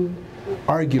compelling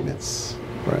arguments,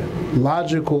 right?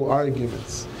 Logical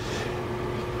arguments.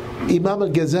 Imam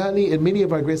al-Ghazali and many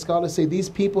of our great scholars say these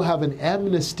people have an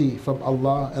amnesty from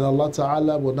Allah, and Allah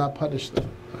Ta'ala will not punish them.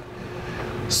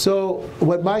 So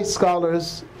what my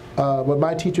scholars, what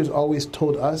my teachers always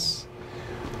told us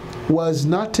was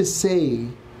not to say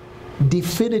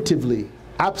definitively,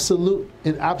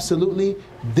 absolutely,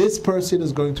 this person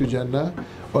is going to Jannah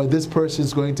or this person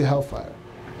is going to hellfire.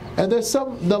 And there's a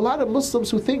lot of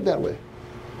Muslims who think that way.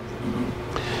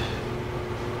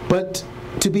 But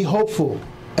to be hopeful,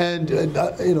 and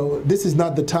this is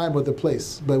not the time or the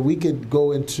place, but we could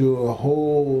go into a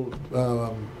whole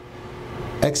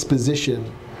exposition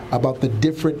about the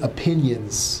different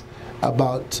opinions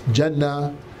about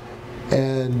Jannah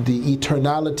and the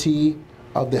eternality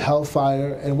of the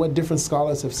hellfire and what different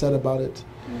scholars have said about it.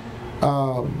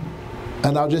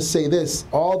 And I'll just say this,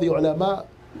 all the ulama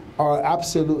are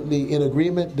absolutely in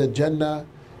agreement that Jannah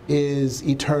is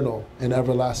eternal and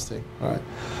everlasting, right?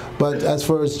 But as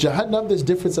far as Jahannam, there's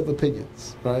difference of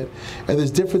opinions, right? And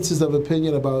there's differences of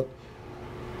opinion about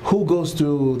who goes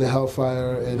to the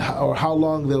hellfire and or how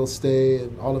long they'll stay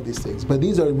and all of these things. But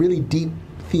these are really deep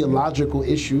theological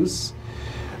issues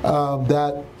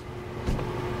that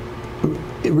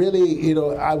really,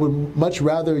 I would much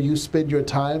rather you spend your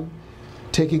time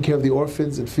taking care of the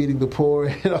orphans and feeding the poor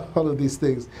and all of these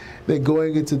things than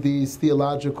going into these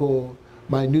theological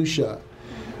minutiae.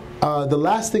 The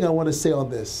last thing I want to say on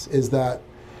this is that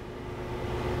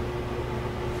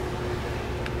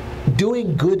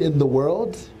doing good in the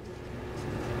world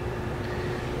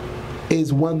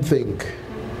is one thing,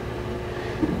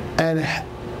 and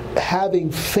having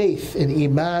faith and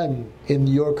iman in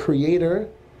your Creator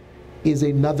is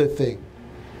another thing.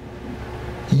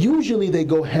 Usually they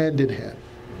go hand in hand,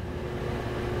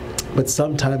 but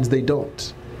sometimes they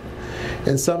don't.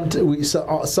 And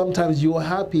sometimes you will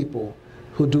have people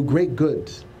who do great good.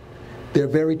 They're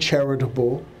very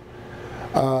charitable.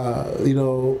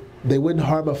 They wouldn't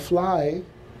harm a fly,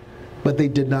 but they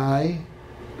deny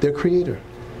their Creator.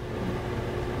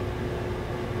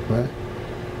 Right?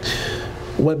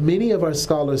 What many of our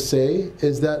scholars say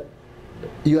is that,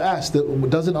 you ask,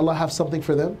 doesn't Allah have something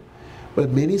for them? What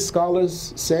many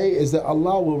scholars say is that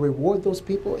Allah will reward those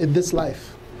people in this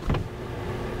life.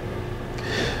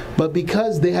 But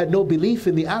because they had no belief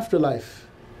in the afterlife,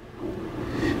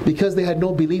 because they had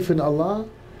no belief in Allah,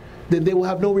 then they will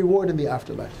have no reward in the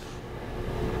afterlife.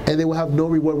 And they will have no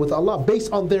reward with Allah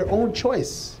based on their own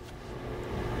choice.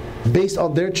 Based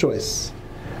on their choice.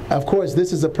 Of course,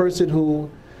 this is a person who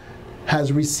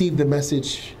has received the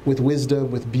message with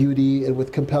wisdom, with beauty, and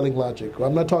with compelling logic.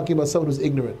 I'm not talking about someone who's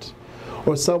ignorant,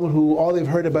 or someone who all they've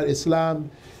heard about Islam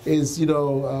is,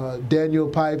 Daniel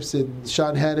Pipes and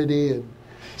Sean Hannity and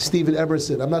Stephen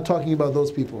Emerson. I'm not talking about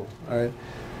those people, all right?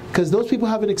 Because those people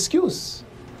have an excuse,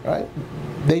 right?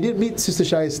 They didn't meet Sister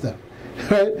Shaista,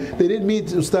 right? They didn't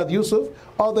meet Ustad Yusuf.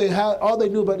 All they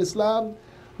knew about Islam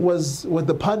was what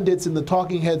the pundits and the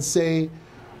talking heads say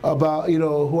about,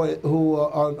 who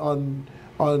are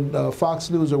on Fox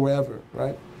News or wherever,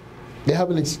 right? They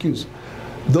have an excuse.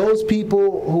 Those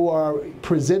people who are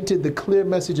presented the clear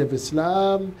message of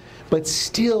Islam, but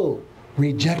still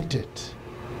reject it,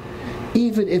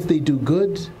 even if they do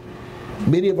good,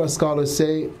 many of our scholars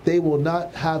say they will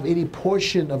not have any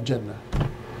portion of Jannah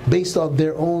based on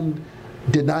their own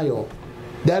denial.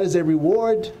 That is a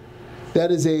reward, that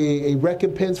is a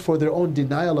recompense for their own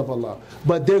denial of Allah.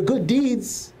 But their good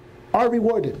deeds are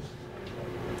rewarded.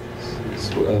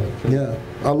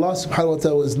 Allah subhanahu wa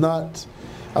ta'ala is not,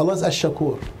 Allah's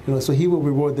ash-shakur, so He will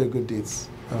reward their good deeds.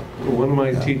 One of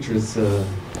my teachers,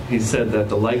 he said that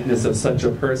the likeness of such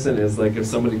a person is like if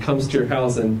somebody comes to your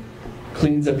house and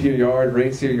cleans up your yard,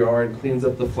 rakes your yard, cleans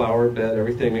up the flower bed,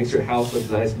 everything, makes your house look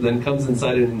nice, but then comes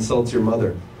inside and insults your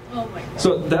mother. Oh my God.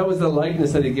 So that was the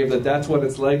likeness that he gave, that's what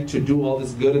it's like to do all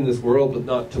this good in this world, but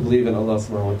not to believe in Allah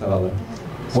subhanahu wa ta'ala.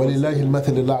 وَلِلَّهِ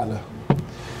الْمَثَلِ الْأَعْلَى.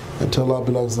 And to Allah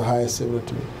belongs the highest, similar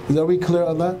to me. Are we clear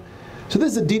on that? So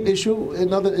this is a deep issue.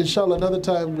 Inshallah, another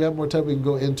time, we have more time, we can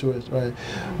go into it, right?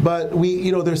 But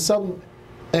there's some,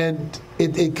 and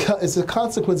it's a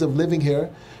consequence of living here.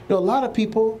 A lot of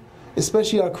people,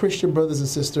 especially our Christian brothers and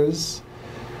sisters,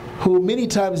 who many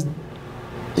times,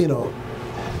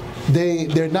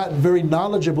 they're not very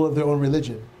knowledgeable of their own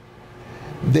religion.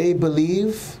 They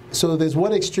believe, so there's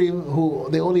one extreme who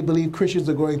they only believe Christians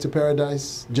are going to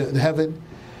paradise, heaven,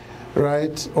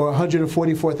 right? Or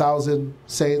 144,000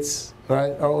 saints,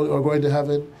 right, are going to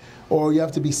heaven. Or you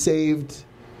have to be saved,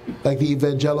 like the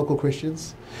evangelical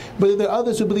Christians. But then there are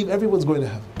others who believe everyone's going to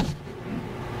heaven,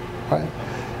 right?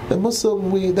 The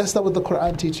Muslim, that's not what the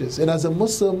Quran teaches. And as a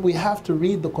Muslim, we have to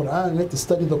read the Quran, we have to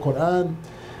study the Quran.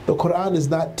 The Quran does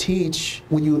not teach,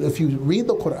 if you read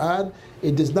the Quran,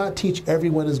 it does not teach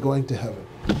everyone is going to heaven.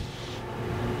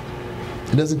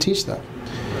 It doesn't teach that.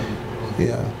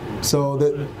 Yeah. So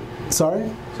sorry?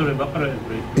 Surah Baqarah is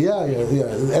great.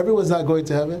 Yeah. Everyone's not going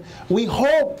to heaven. We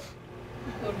hope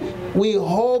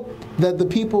that the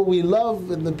people we love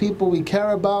and the people we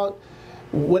care about,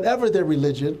 whatever their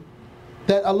religion,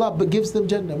 that Allah gives them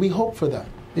Jannah. We hope for that.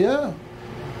 Yeah.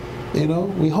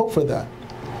 We hope for that.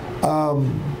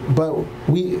 But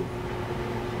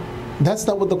that's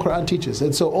not what the Quran teaches.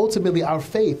 And so ultimately our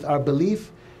faith, our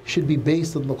belief should be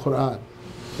based on the Quran,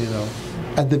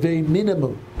 at the very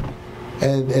minimum.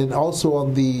 And also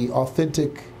on the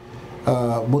authentic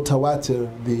mutawatir,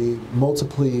 the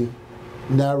multiply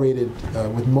narrated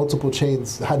with multiple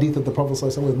chains, hadith of the Prophet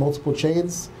ﷺ with multiple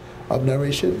chains of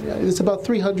narration. It's about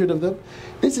 300 of them.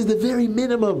 This is the very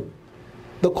minimum.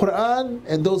 The Quran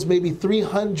and those maybe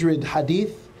 300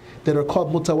 hadith that are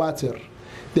called mutawatir,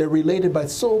 they're related by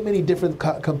so many different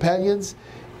companions,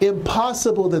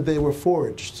 impossible that they were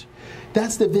forged.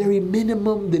 That's the very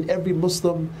minimum that every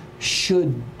Muslim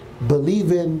should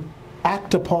believe in,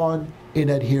 act upon, and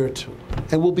adhere to.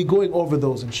 And we'll be going over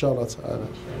those, inshallah ta'ala.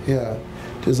 Yeah.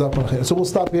 Jazakumullah khair. So we'll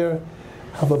stop here.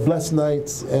 Have a blessed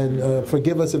night, and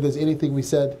forgive us if there's anything we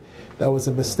said that was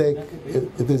a mistake.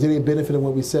 If there's any benefit in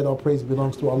what we said, all praise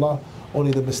belongs to Allah.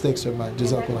 Only the mistakes are mine.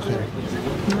 Jazakumullah khair.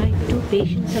 My two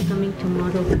patients are coming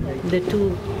tomorrow. The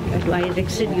two, I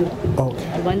texted you. Okay.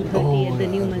 1:30 at the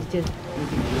new masjid.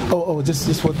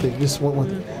 Just one thing. Just one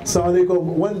thing. Assalamu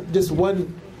alaikum.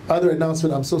 One other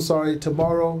announcement. I'm so sorry.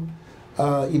 Tomorrow,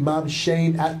 Imam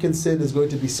Shane Atkinson is going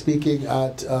to be speaking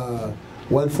at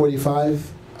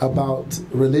 1:45 about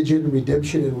religion,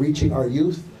 redemption, and reaching our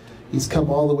youth. He's come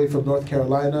all the way from North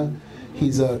Carolina.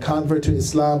 He's a convert to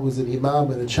Islam, who's an imam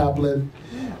and a chaplain,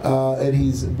 and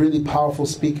he's a really powerful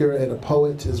speaker and a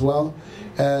poet as well.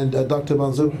 And Dr.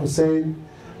 Manzoor Hussain,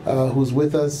 who's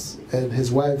with us, and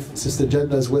his wife, Sister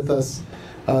Jannah, is with us.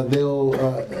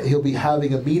 He'll be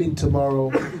having a meeting tomorrow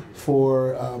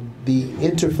for the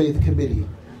Interfaith Committee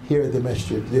here at the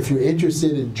masjid. If you're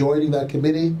interested in joining that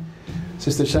committee,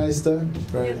 Sister Shaista,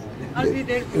 right? Yes, I'll be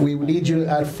there. We need you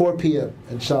at 4 p.m.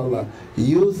 inshallah.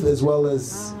 Youth as well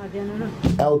as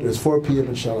elders, 4 p.m.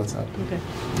 inshallah. Okay.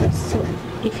 Yes. So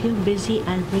if you're busy,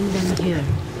 I'll bring them here.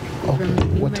 Okay.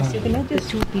 What time? The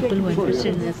two people who are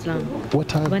interested in Islam. What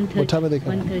time? 1:30. What time are they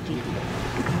coming?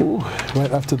 1:30. Ooh,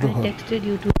 right after the I texted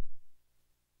you to